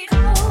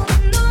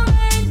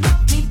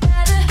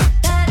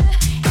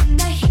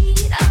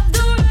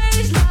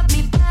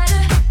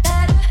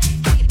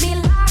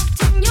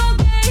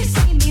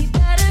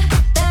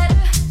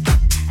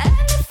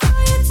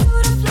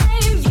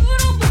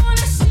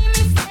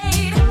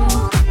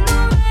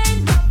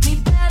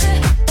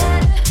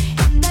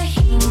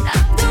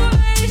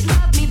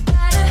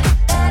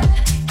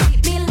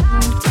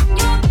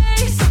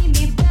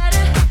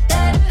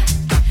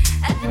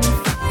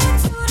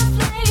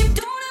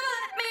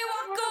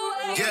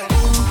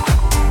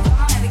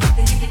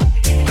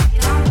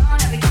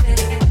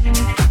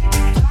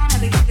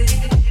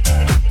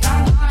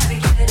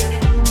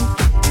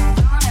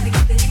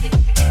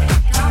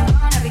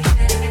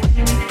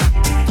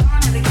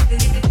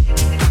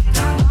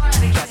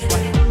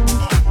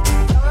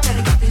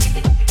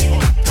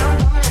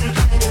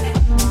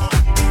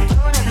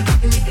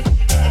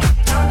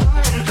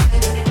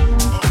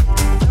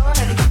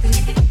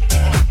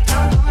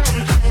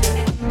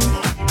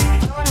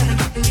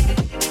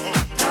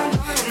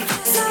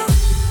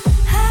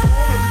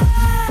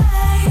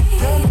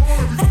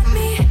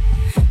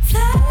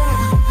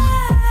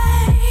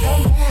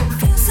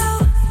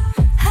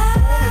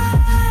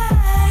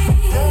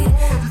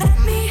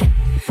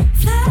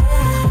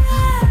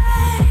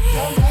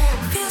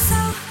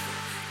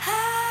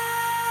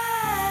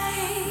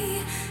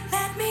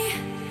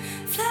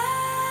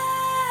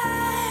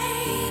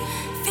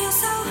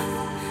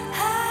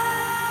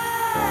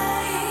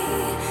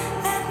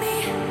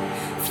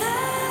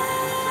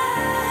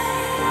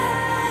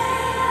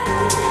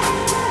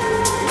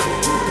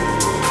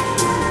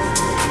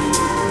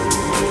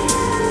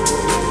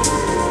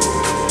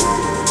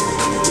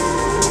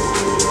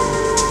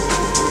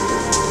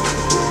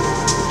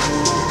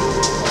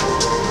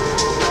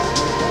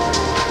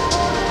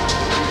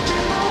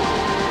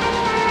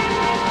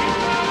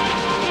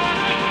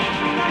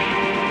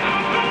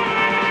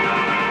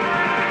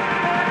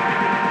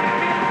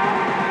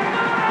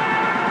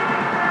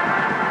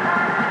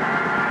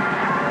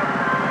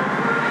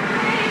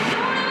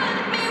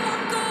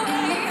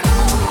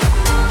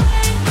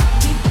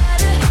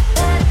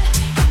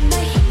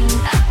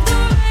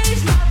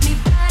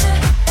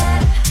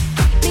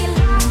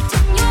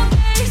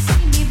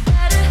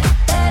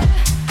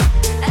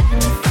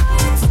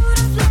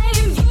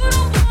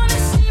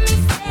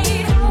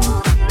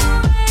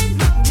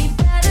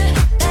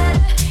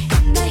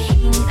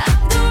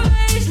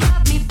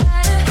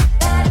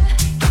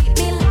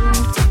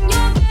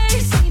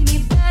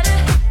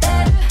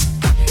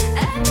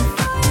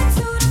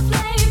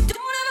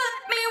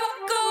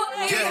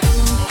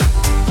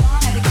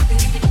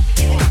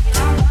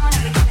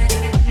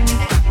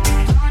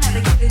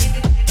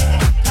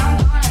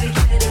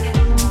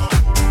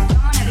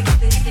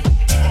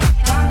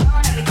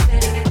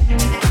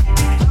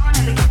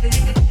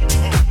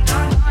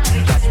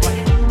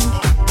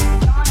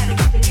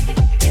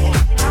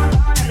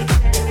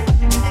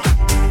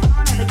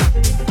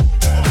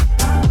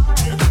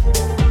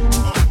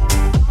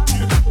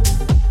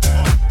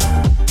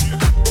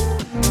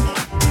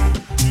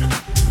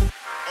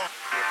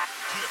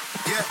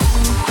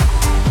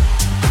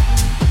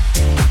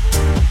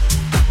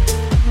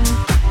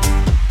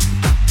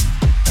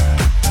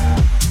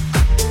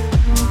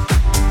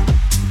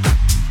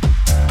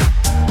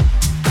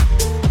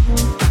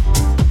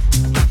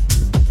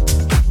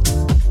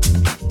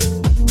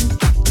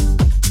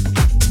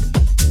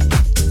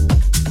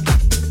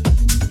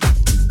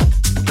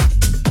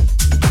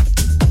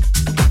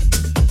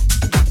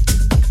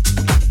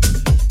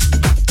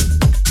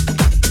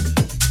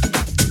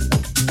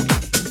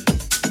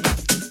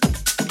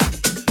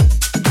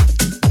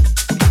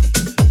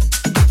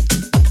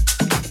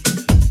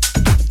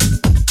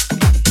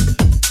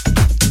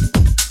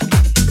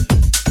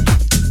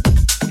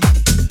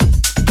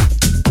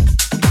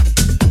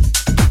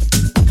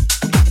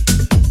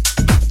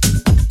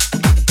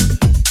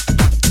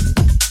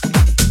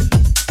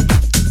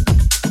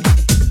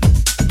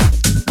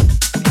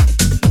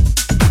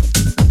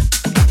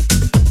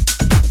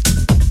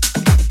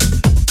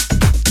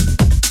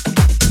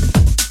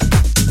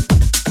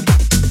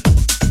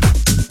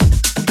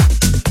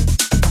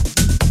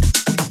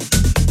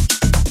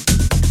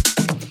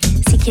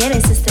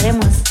quieres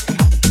estaremos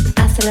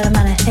hasta el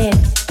amanecer.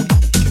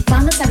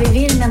 Vamos a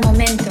vivir en el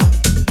momento,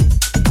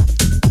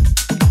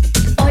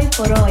 hoy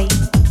por hoy,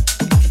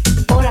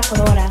 hora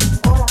por hora,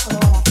 hora por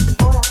hora,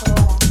 hora por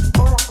hora,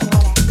 hora por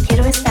hora.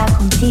 Quiero estar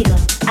contigo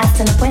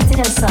hasta la puesta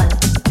del sol.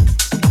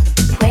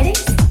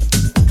 ¿Puedes?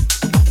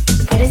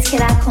 ¿Puedes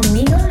quedar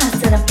conmigo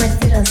hasta la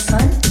puesta del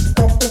sol?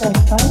 Puesta del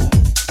sol,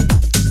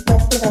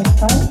 puesta del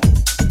sol,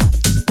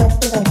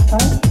 puesta del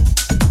sol.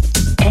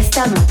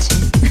 Esta noche.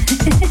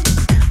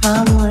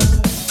 Vamos.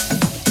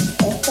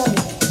 Esta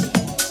noche.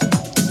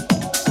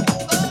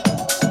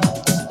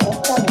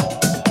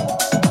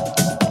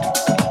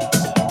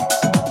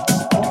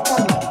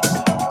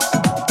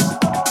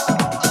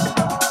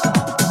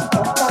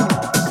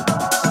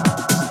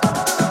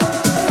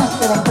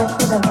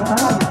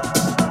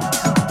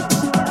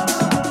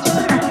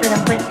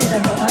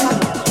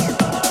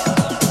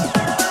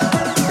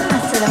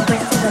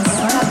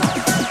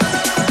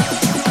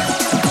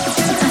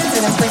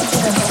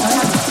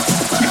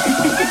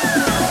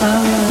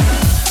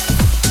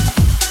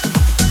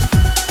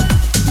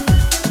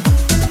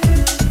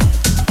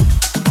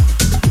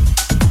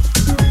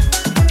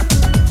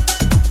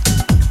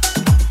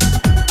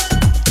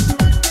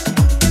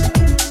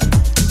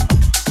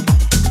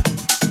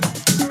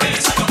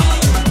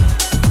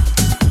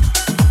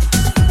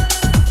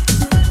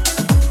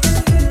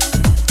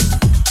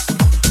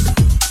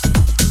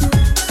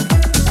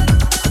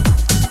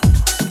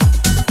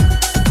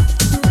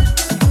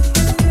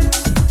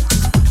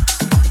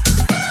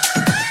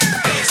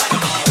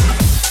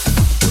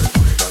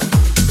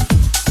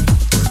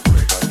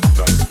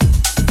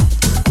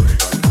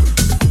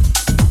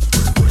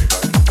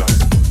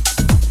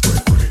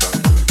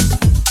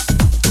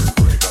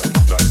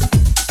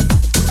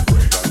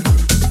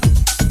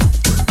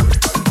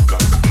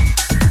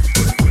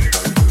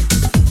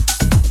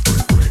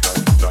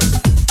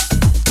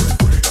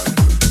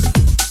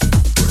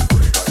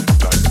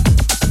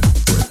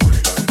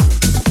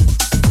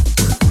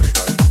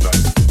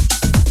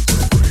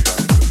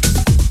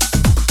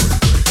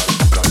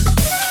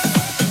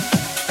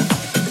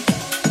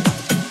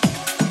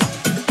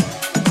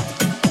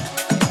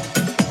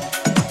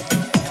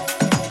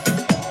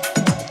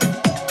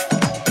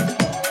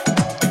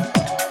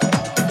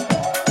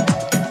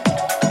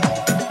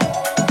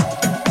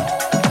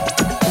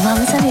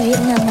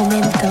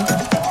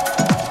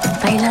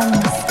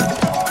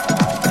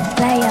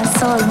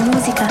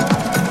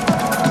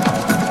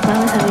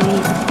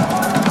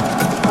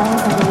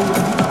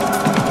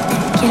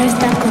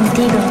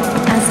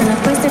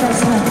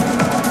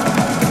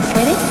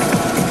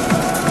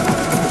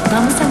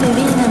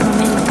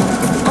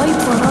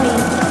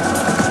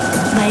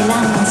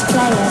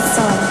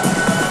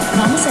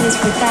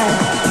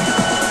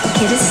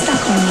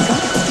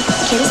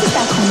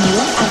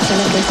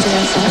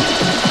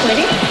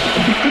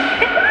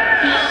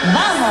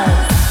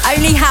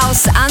 Only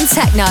house and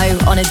techno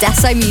on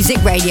Adesso Music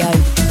Radio.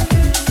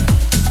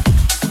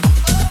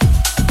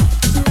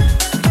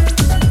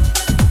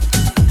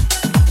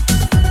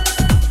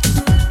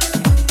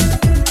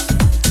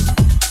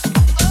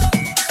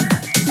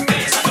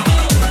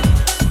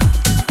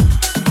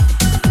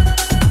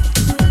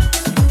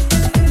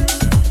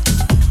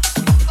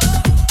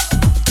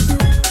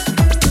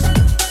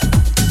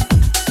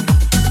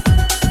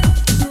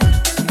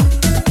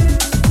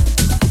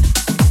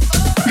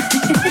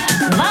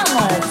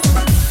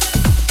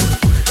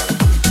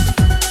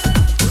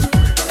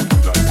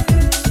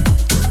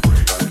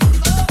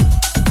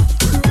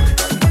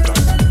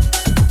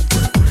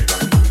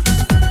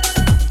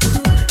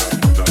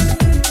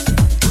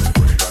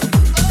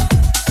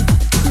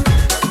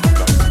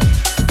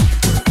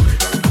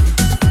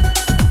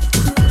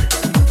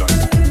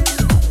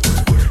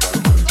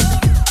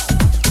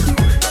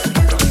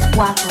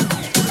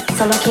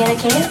 Solo quiere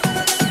que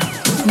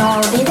no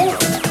olvides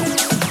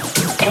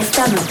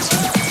esta noche.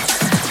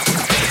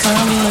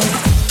 Vamos.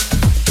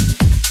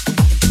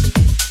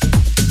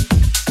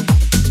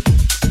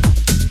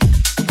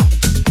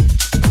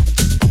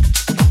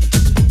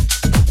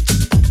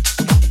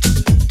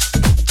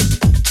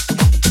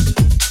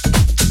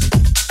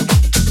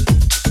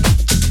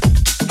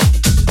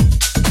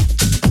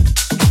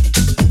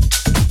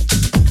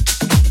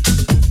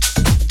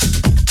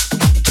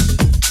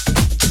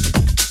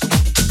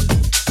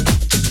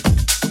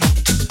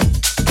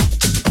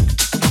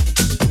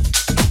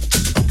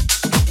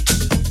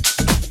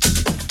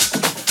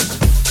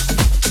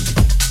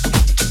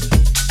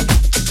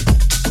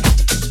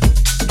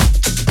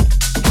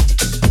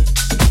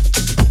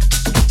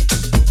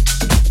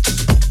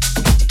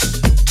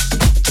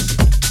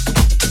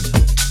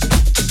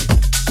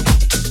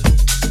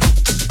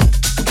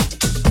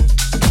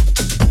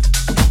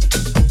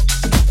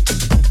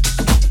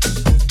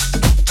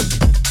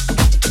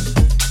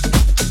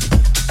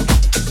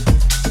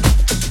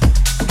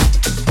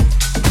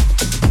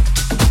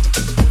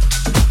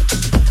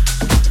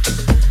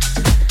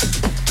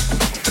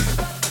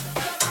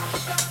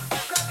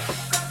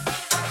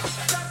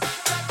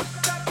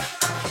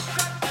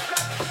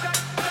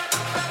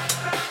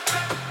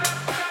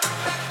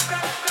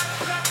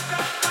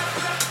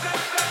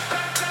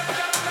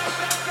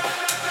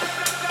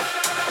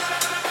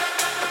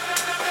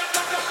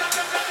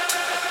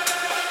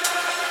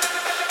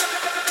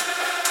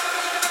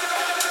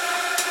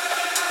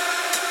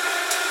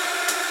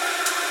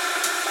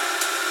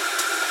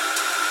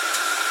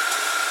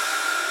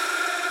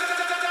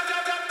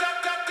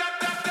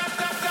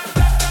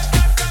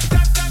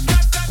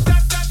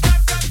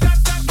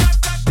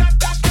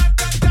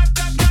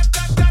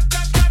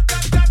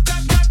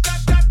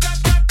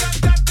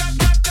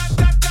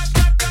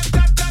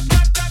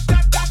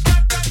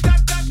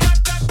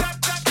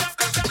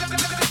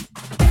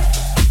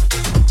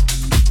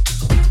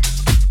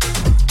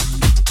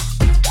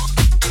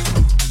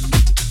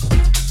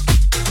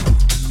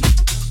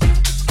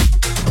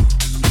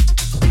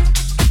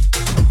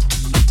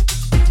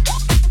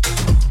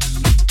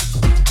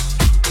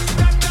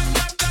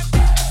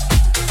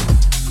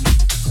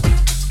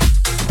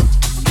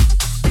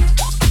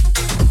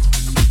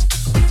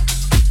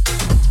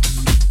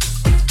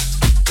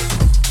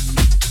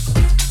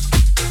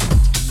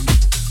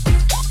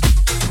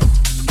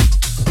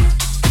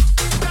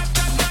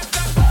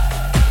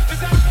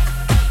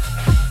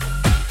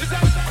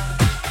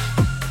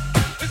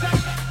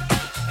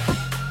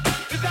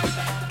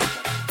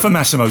 For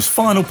Massimo's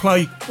final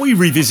play, we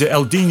revisit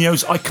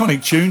Eldeanyo's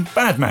iconic tune,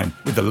 Badman,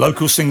 with the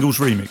local singles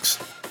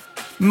remix.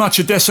 Much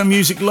Adesso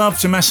music love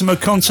to Massimo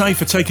Conte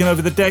for taking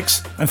over the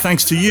decks, and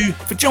thanks to you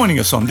for joining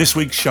us on this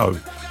week's show.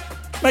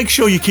 Make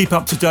sure you keep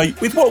up to date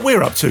with what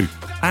we're up to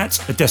at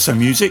Adesso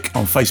Music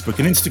on Facebook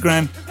and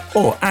Instagram,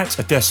 or at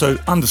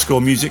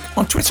Adesso_music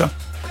on Twitter.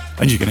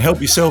 And you can help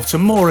yourself to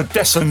more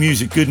Adesso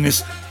music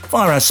goodness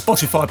via our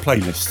Spotify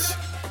playlists.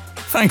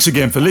 Thanks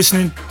again for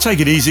listening, take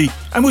it easy,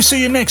 and we'll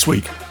see you next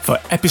week for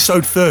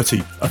episode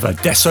 30 of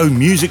Adesso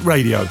Music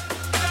Radio.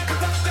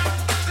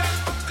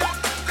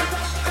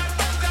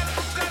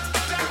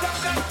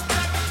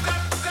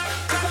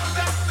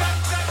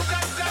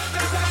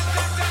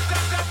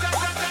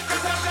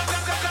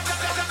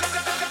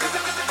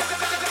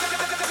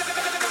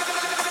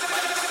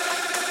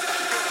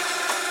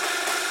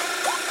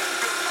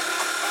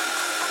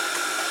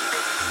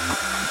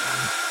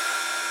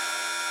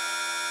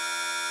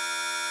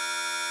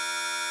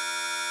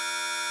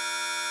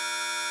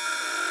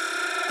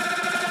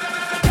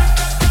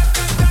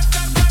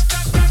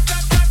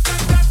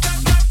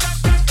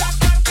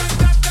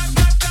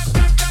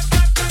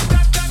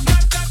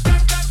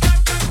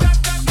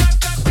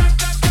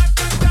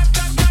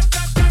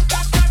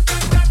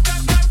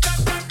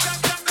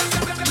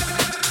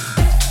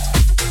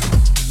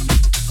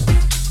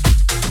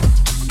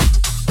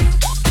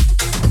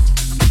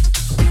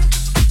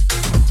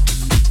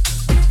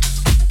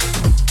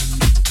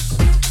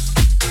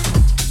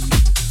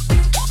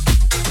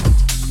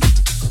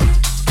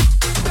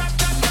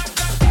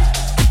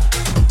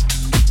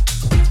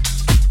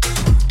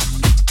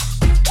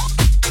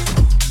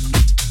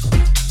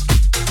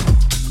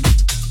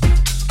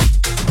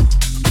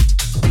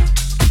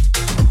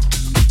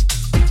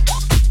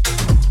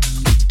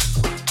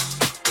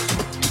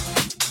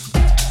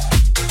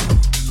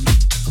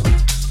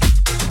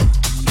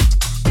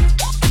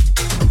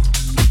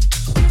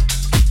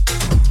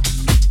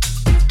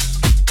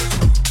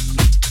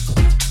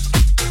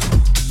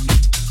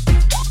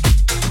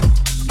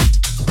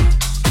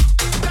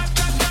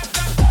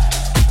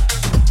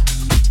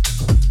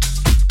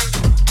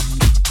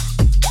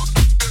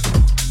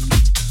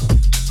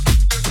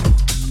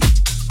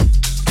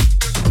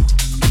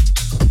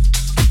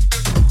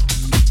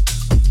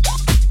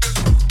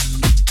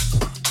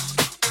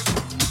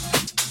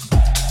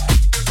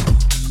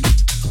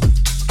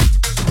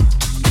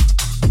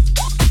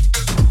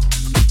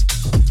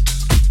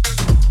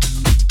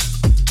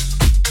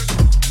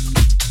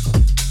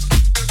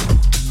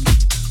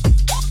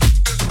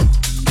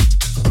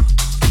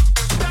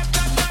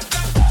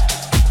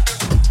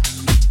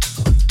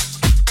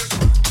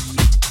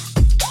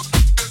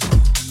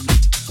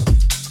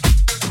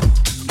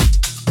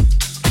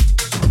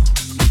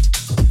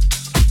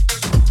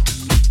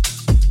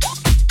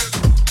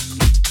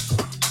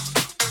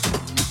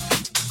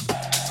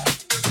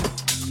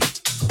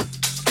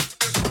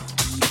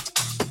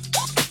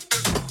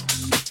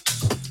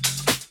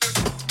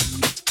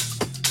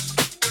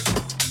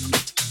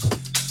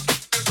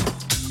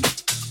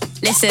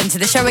 Listen to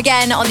the show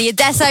again on the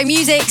Adesso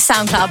Music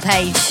SoundCloud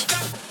page.